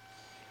Drake.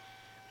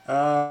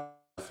 I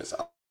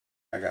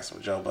got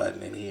some Joe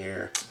Budden in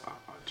here.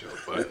 Joe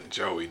Budden.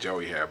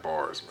 Joey had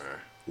bars, man.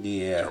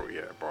 Yeah. Joey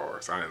had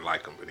bars. I didn't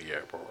like him, but he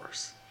had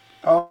bars.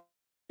 Oh,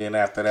 then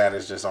after that,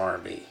 it's just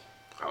R&B.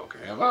 Okay.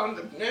 Man,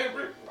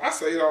 I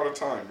say it all the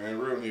time, man.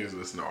 Real niggas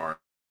listen to R&B.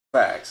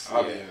 Facts.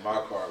 I'll be in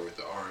my car with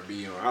the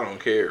R&B on. I don't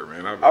care,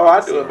 man.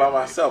 I do it by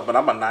myself, but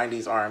I'm a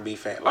 90s R&B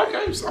fan.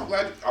 Okay, so I'm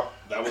glad.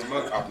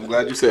 I'm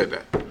glad you said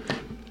that.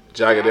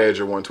 Jagged Edge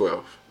or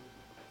 112?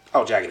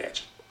 Oh, Jagged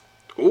Edge.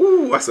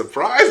 Ooh, I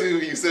surprised you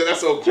when you said that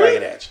so quick.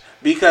 Jagged Edge.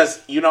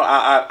 Because,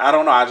 I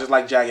don't know. I just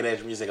like Jagged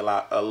Edge music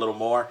a little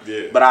more.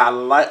 Yeah. But I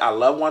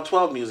love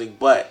 112 music,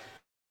 but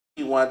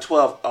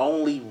 112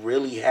 only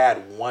really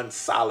had one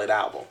solid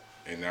album.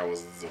 And that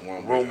was the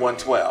one Room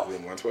 112.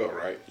 Room 112,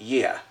 right?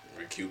 Yeah.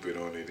 With Cupid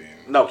on it.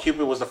 No,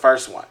 Cupid was the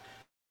first one.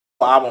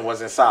 The album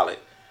wasn't solid.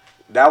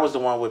 That was the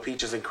one with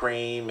Peaches and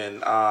Cream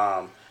and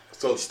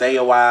so Stay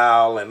a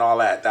While and all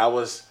that. That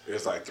was...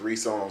 There's like 3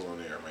 songs on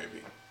there,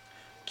 maybe.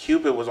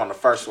 Cupid was on the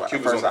first one.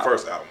 Cupid was on the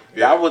first album.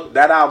 Yeah.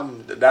 That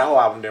whole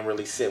album didn't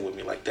really sit with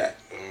me like that.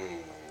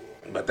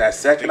 But that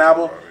second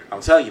album, I'm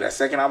telling you, that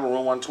second album,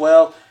 Room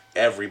 112,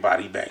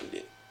 everybody banged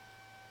it.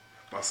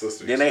 My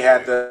sister. Then they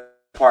had the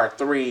part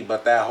 3,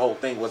 but that whole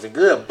thing wasn't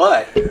good.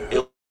 But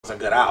it was a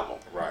good album.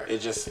 Right.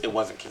 It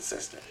wasn't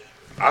consistent.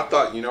 I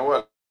thought, you know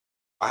what?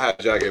 I had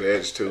Jagged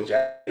Edge too.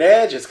 Jagged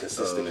Edge is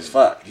consistent as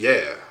fuck.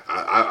 Yeah,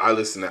 I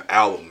listen to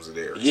albums of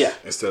theirs. Yeah.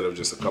 Instead of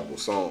just a couple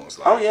songs.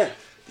 Oh yeah.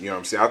 You know what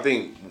I'm saying? I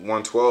think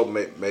 112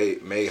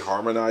 may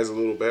harmonize a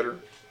little better,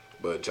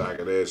 but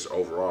Jagged Edge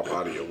overall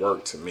body of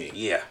work to me.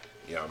 Yeah.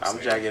 You know what I'm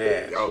saying? Jagged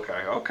Edge.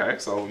 Okay.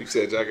 So you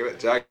said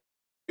Jagged Edge.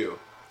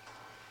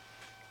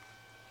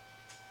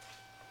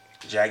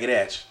 Jagged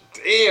Edge.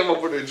 Damn,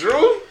 over the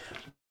Drew.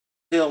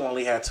 Still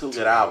only had 2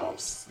 good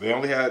albums. They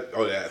only had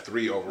they had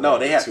 3 overall. No,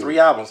 they had 3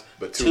 albums,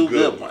 but 2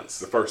 good ones.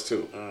 The first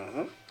 2.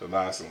 Mm-hmm. The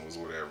last one was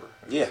whatever.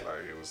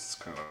 It was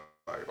kind of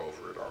like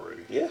over it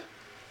already. Yeah.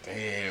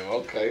 Damn.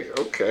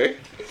 Okay.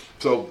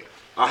 So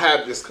I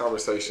have this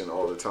conversation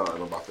all the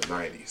time about the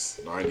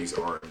 90s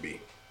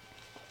R&B.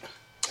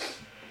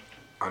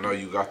 I know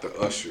you got the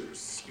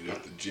Ushers, you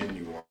got the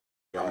Genuine.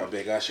 I'm a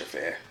big Usher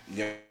fan.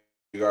 Yeah.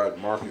 You got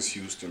Marcus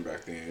Houston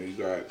back then.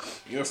 You got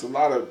it's a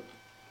lot of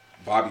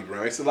Bobby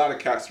Brown. It's a lot of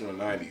cats from the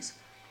 90s.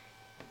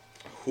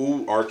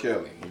 Who R.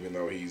 Kelly, even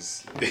though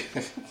he's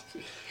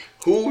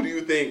who do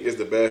you think is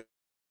the best?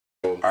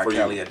 R.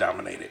 Kelly had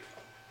dominated.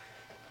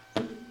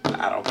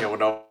 I don't care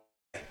what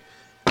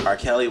R.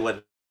 Kelly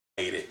would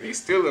hate it.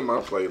 He's still in my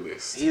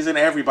playlist. He's in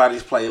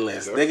everybody's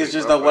playlist. Niggas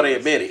just don't want to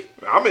admit it.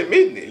 I'm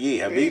admitting it.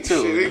 Yeah, me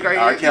too.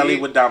 R. Kelly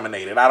would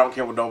dominate it. I don't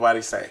care what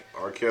nobody say.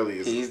 R. Kelly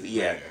is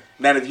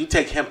Now, if you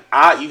take him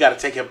out, you got to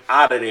take him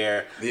out of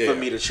there for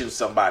me to choose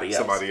somebody else.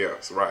 Somebody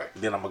else, right.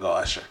 Then I'm going to go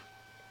Usher.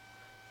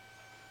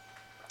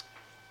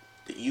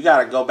 You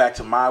got to go back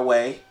to My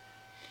Way.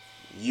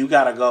 You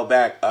got to go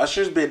back.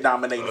 Usher's been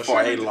nominated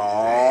for a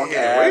long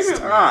ass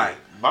time.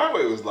 My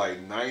Way was like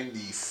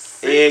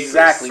 96.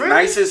 Exactly.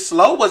 Nice and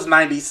Slow was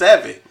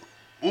 97.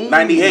 Ooh,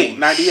 98.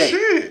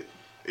 Shit.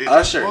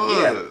 Usher,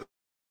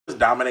 was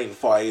dominating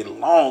for a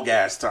long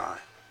ass time.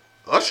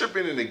 Usher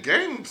been in the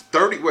game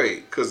 30.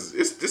 Wait, because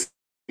this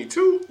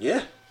 92?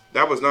 Yeah.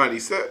 That was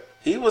 97.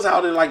 He was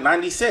out in like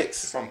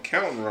 96. If I'm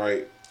counting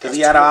right. Because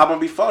he had an album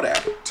before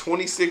that.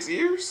 26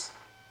 years?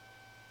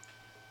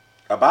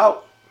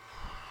 About.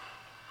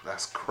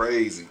 That's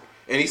crazy.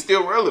 And he's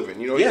still relevant.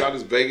 You know, he got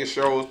his Vegas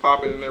shows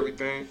popping and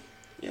everything.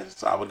 Yeah,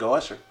 so I would go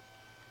Usher.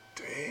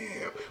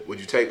 Damn. Would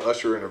you take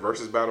Usher in a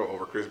versus battle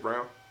over Chris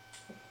Brown?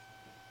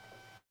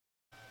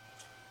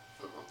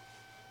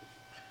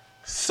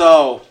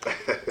 So,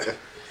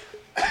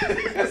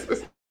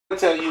 I'll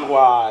tell you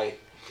why.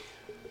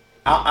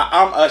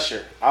 I'm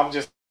Usher. I'm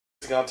just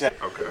going to tell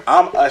you. Okay.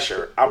 I'm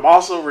Usher. I'm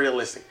also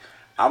realistic.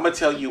 I'm going to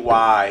tell you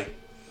why.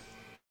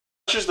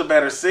 Usher's the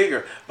better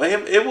singer, but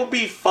it will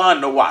be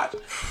fun to watch.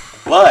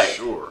 But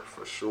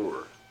for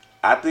sure.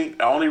 I think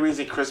the only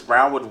reason Chris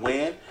Brown would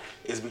win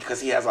is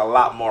because he has a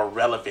lot more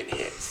relevant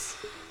hits.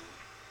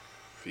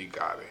 He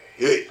got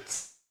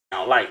hits.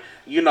 Like,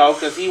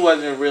 because he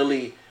wasn't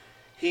really...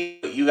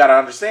 You got to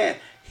understand,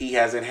 he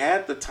hasn't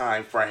had the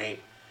time frame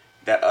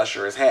that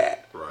Usher has had.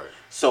 Right.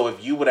 So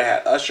if you would have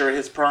had Usher in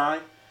his prime,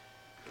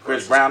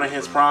 Chris Brown in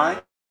his prime,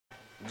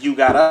 you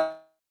got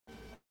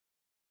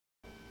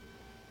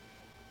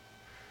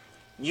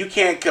you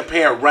can't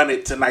compare Run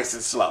It to Nice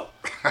and Slow.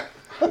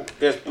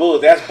 That's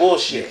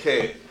bullshit.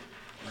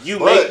 You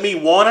can't. Make me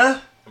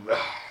wanna.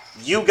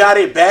 You got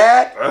it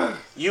bad.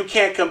 You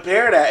can't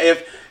compare that.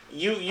 If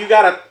you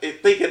gotta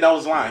think in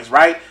those lines,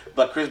 right?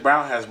 But Chris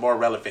Brown has more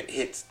relevant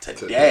hits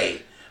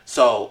today.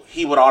 So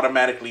he would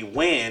automatically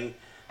win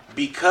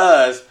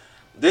because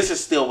this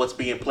is still what's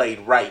being played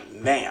right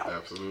now.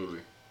 Absolutely.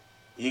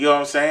 You get what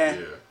I'm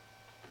saying? Yeah.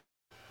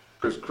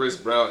 Chris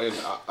Brown and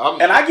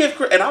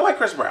I like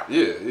Chris Brown.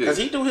 Yeah. Because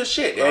he do his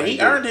shit and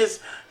he earned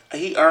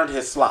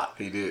his slot.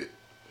 He did.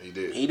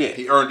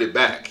 He earned it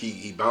back.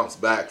 He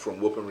bounced back from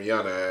whooping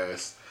Rihanna's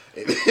ass,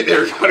 and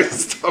everybody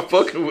stopped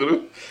fucking with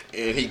him,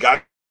 and he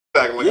got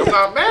back. Like, I'm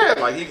not mad.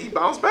 Like, he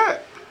bounced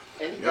back.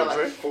 And he got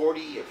like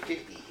 40 or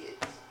 50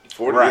 hits.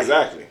 40, right.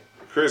 Exactly.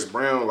 Chris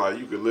Brown, like,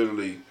 you could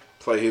literally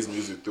play his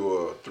music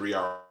through a 3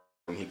 hour,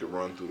 and he could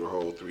run through the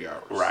whole 3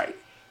 hours. Right.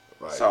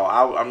 Like, so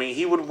I mean,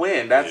 he would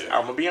win. I'm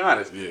gonna be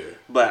honest. Yeah.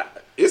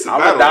 But it's a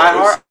I'm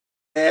battle, a diehard,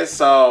 and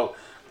so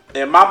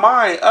in my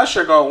mind,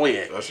 Usher gonna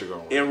win.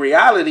 In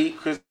reality,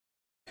 Chris.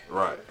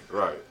 Right.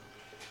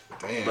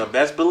 Damn. But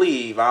best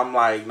believe, I'm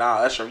like, nah,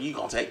 Usher, you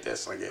gonna take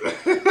this again.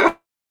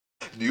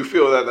 Do you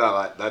feel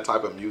that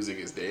type of music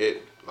is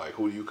dead? Like,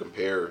 who do you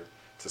compare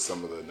to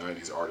some of the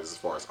 '90s artists as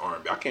far as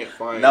R&B? I can't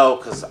find. No,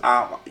 because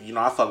I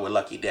fuck with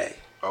Lucky Day.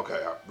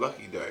 Okay,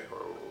 Lucky Day.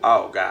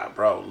 Oh God,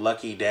 bro,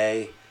 Lucky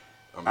Day.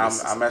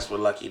 I mess with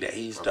Lucky Day.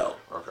 He's dope.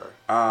 Okay.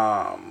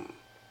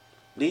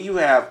 Then you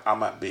have.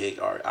 I'm a big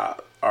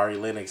Ari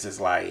Lennox is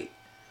like,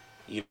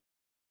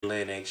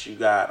 Lennox. You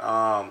got.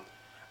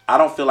 I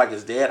don't feel like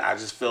it's dead. I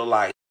just feel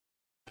like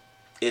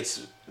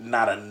it's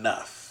not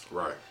enough.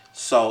 Right.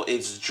 So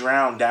it's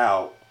drowned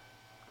out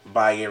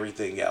by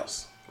everything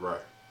else.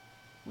 Right.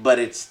 But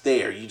it's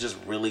there. You just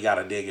really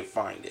gotta dig and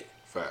find it.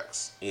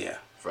 Facts. Yeah.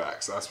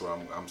 Facts. That's what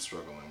I'm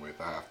struggling with.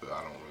 I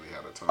don't really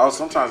have the time. Oh,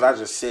 sometimes I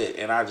just sit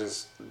and I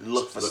just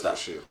look for stuff.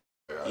 Shit.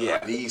 Yeah.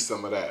 I need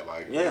some of that.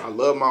 Like, I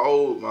love my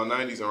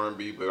 90s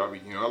R&B, but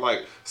I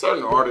like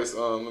certain artists.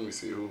 Let me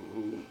see who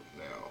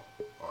now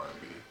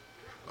R&B.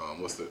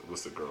 What's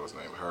the girl's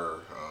name? Her.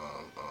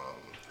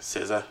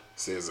 SZA.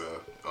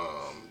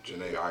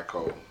 Jhené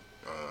Aiko.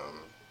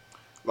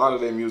 A lot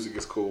of their music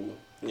is cool.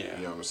 Yeah.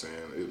 You know what I'm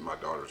saying? My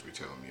daughters be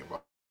telling me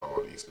about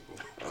all these people.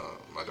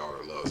 My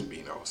daughter loves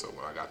Bino, so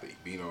when I got the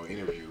Bino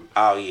interview,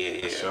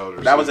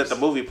 that was at the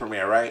movie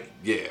premiere, right?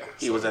 Yeah,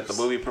 he was at the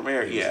movie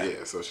premiere.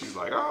 Yeah. So she's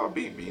like, "Oh,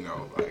 beat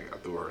Bino." Like, I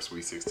threw her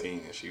Sweet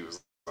 16, and she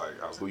was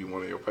like, "I was who you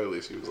want on your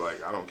playlist." She was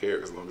like, "I don't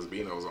care as long as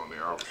Bino's on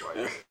there." I was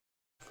like,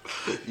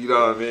 "You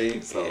know what I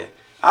mean?" So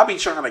I be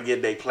trying to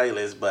get their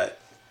playlist, but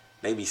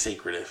they be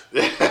secretive.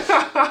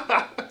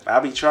 I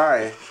be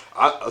trying.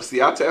 I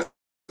test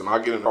them. I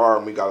get in the car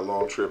and we got a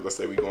long trip. Let's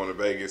say we going to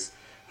Vegas.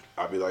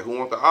 I'll be like, who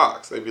want the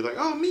aux? They be like,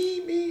 oh,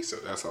 me. So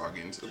that's how I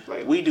get into the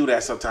play. We do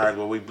that sometimes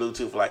when we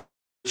Bluetooth. Like,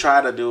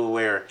 try to do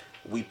where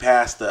we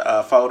pass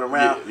the phone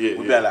around. We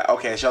be like,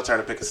 okay, it's your turn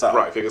to pick a song.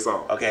 Right, pick a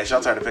song. Okay, it's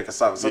your turn to pick a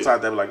song.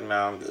 Sometimes they be like,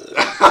 no, I'm good.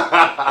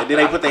 And then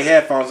they put their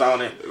headphones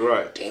on it.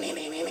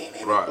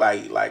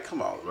 Right. Like,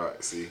 come on.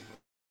 Right, see.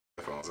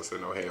 Headphones. I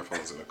said no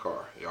headphones in the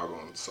car. Y'all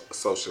gonna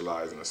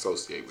socialize and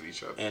associate with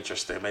each other.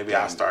 Interesting. Maybe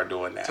I'll start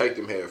doing that. Take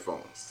them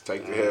headphones.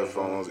 Take the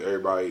headphones.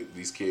 Everybody,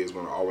 these kids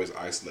want to always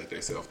isolate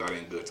themselves. That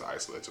ain't good to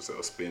isolate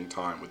yourself. Spend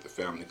time with the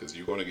family because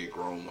you're gonna get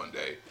grown one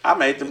day. I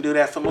made them do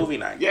that for movie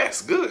night.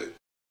 Yes, good.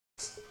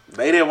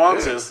 They didn't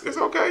want to. It's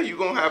okay. You're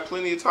going to have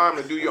plenty of time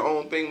to do your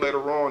own thing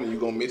later on, and you're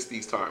going to miss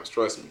these times.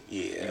 Trust me.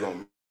 Yeah. You're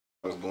going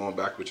to miss going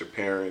back with your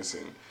parents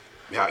and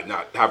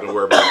not having to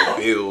worry about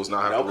no bills,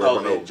 not having to worry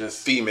about no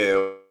just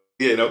female.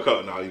 Yeah, no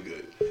COVID. No, you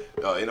good.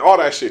 And all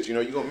that shit,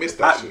 you're going to miss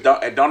that shit.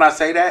 Don't I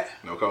say that?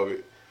 No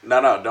COVID.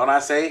 No. Don't I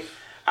say?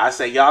 I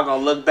say y'all going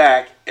to look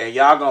back, and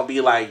y'all going to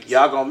be like,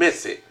 y'all going to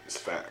miss it. It's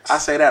facts. I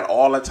say that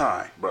all the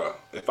time. Bro,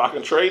 if I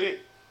can trade it,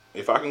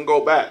 if I can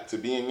go back to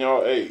being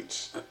your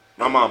age.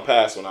 My mom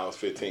passed when I was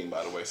 15,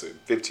 by the way, so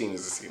 15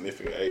 is a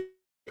significant age.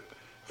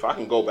 If I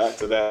can go back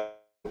to that,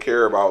 I don't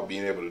care about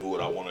being able to do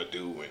what I want to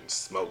do and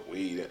smoke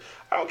weed.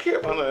 I don't care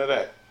about none of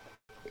that.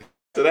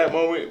 To that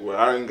moment where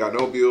I ain't got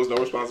no bills, no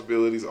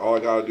responsibilities, all I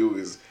got to do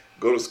is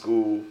go to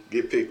school,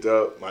 get picked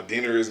up, my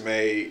dinner is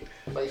made.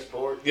 Play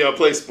sports.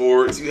 Play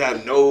sports. You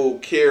have no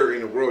care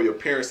in the world. Your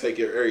parents take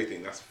care of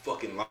everything. That's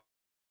fucking life.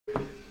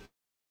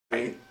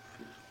 I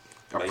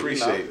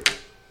appreciate it.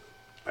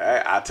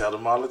 I tell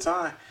them all the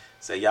time.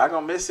 Say, y'all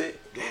gonna miss it.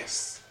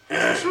 Yes.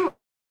 For sure.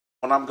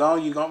 When I'm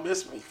gone, you gonna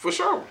miss me. For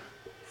sure.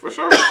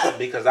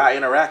 Because I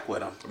interact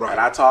with them. Right.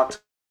 And I talk to,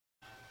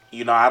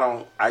 I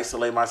don't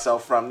isolate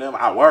myself from them.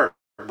 I work,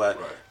 but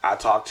I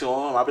talk to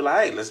them. I'll be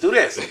like, hey, let's do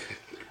this.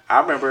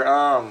 I remember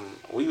I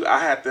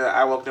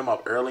woke them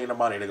up early in the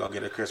morning to go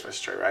get a Christmas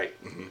tree, right?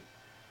 Mm-hmm.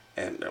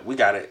 And we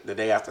got it the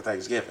day after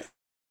Thanksgiving.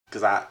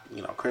 Because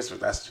Christmas,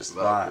 that's just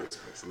Love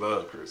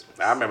Christmas.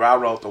 I remember I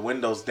rolled the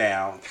windows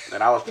down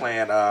and I was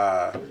playing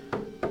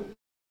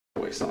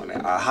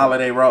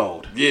Holiday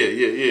Road.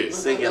 Yeah.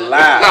 Singing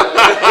loud.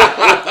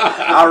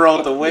 I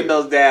rolled the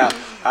windows down.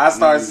 I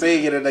started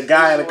singing and the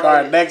guy in the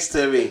car next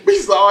to me. We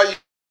saw you.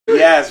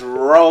 Yes,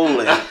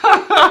 rolling.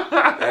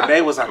 And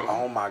they was like,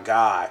 oh my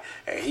God.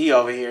 And he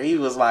over here, he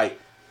was like,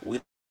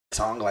 we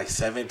sung like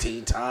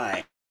 17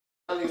 times.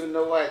 I don't even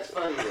know why it's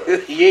funny,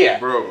 bro. Yeah.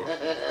 Bro.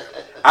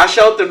 I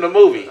showed them the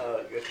movie.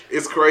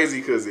 It's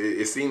crazy because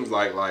it seems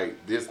like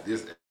this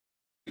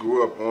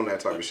grew up on that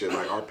type of shit.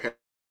 Like our parents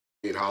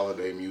did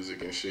holiday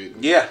music and shit.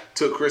 Yeah.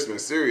 Took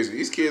Christmas serious.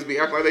 These kids be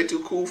acting like they too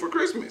cool for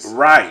Christmas.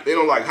 Right. They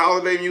don't like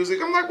holiday music.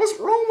 I'm like, what's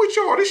wrong with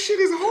y'all? This shit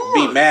is hard.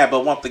 Be mad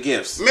but want the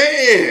gifts.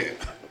 Man.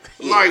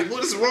 Like,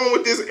 what is wrong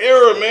with this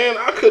era, man?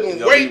 I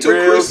couldn't wait till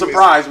Christmas.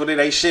 Surprised when it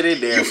ain't shit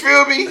in there. You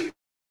feel me?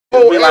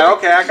 Be like,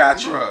 okay, I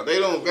got you. Bruh, they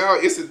don't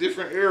value. It's a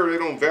different era. They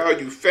don't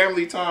value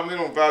family time. They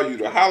don't value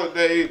the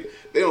holiday.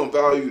 They don't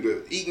value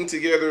the eating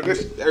together.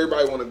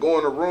 Everybody want to go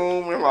in the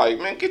room. They're like,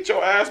 man, get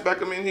your ass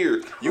back in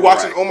here. You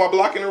watching On My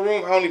Block in the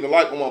room? I don't even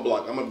like On My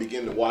Block. I'm gonna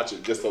begin to watch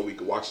it just so we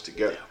could watch it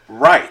together.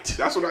 Right.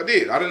 That's what I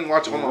did. I didn't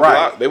watch On My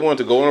Block. They wanted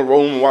to go in the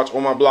room and watch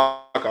On My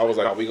Block. I was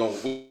like,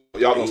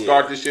 y'all gonna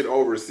start this shit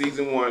over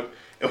season 1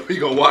 and we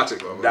gonna watch it.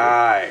 Bro.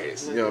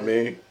 Nice. You know what I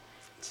mean?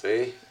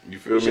 See? You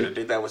feel me? We should have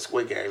did that with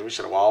Squid Games. We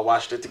should have all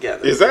watched it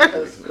together.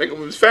 Exactly.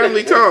 It's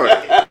family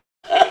time.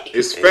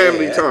 It's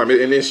family time.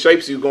 And it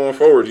shapes you going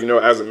forward.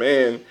 As a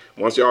man,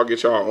 once y'all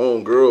get y'all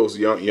own girls,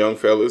 young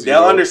fellas.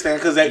 They'll understand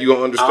because you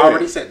gonna understand. I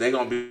already said they're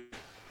going to be,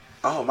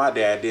 oh, my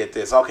dad did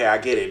this. Okay, I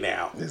get it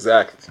now.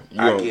 Exactly.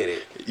 I get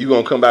it. You're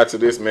going to come back to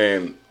this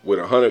man with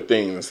 100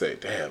 things and say,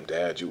 damn,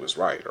 Dad, you was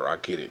right. Or I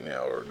get it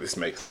now. Or this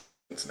makes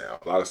sense now.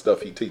 A lot of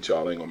stuff he teach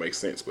y'all ain't going to make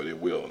sense, but it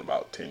will in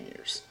about 10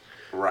 years.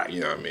 Right.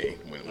 You know what I mean?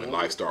 When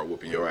life start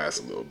whooping your ass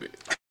a little bit.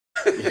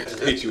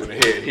 Hit you in the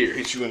head here.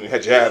 Hit you in the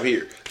head. Jab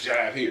here.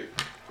 Jab here.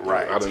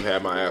 Right. I done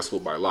had my ass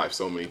whooped by life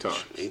so many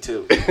times. Me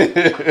too.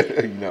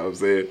 You know what I'm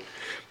saying?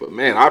 But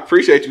man, I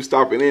appreciate you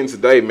stopping in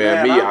today,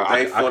 man. I'm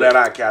thankful that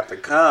I got to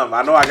come.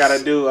 I know I got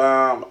to do,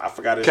 I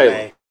forgot his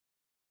name.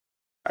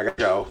 I got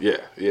to go. Yeah.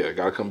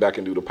 Got to come back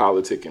and do the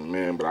politicking,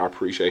 man. But I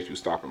appreciate you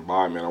stopping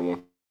by, man. I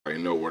want to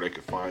know where they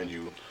can find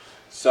you.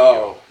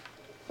 So,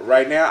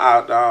 right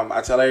now,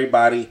 I tell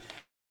everybody,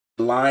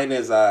 the line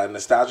is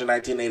Nostalgia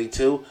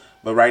 1982.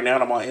 But right now,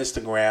 I'm on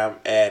Instagram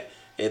at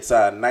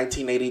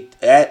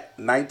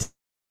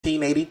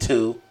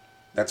 1982.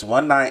 That's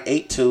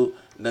 1982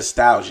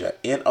 Nostalgia.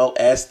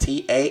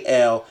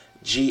 NOSTALGIA.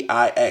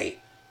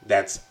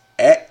 That's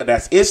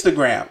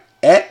Instagram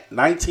at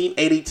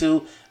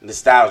 1982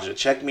 Nostalgia.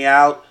 Check me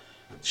out.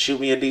 Shoot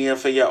me a DM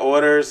for your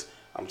orders.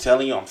 I'm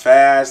telling you, I'm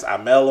fast. I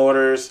mail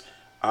orders.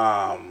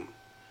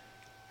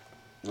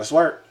 Let's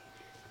work.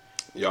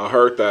 Y'all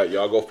heard that.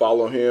 Y'all go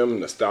follow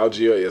him.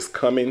 Nostalgia is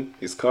coming.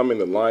 He's coming.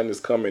 The line is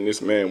coming.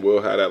 This man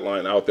will have that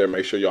line out there.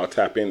 Make sure y'all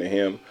tap into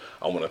him.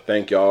 I want to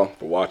thank y'all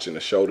for watching the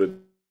show today.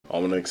 I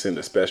want to send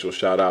a special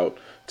shout out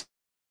to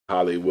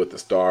Hollywood the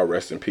Star.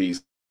 Rest in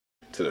peace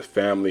to the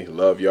family.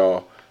 Love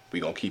y'all. We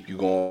going to keep you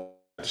going.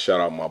 Shout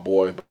out my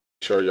boy. Make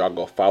sure y'all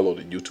go follow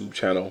the YouTube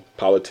channel,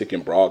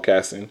 Politicking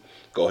Broadcasting.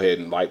 Go ahead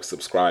and like,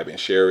 subscribe, and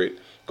share it.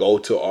 Go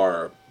to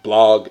our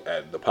blog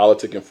at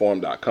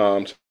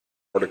thepolitickinforum.com.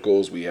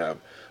 Articles, we have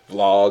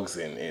vlogs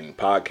and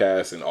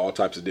podcasts and all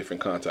types of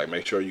different content.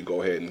 Make sure you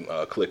go ahead and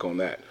click on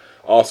that.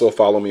 Also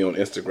follow me on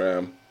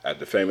Instagram at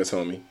The Famous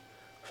Homie.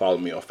 Follow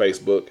me on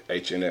Facebook,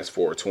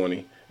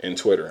 HNS420, and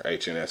Twitter,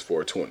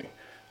 HNS420.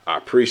 I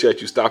appreciate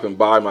you stopping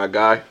by, my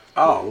guy.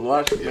 Oh,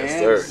 lush, yes, man.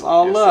 Sir. It's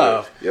all yes,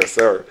 love. Sir. Yes,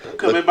 sir.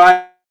 Coming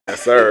by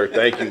Yes, sir.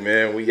 Thank you,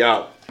 man. We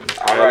out.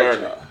 All right,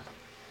 y'all.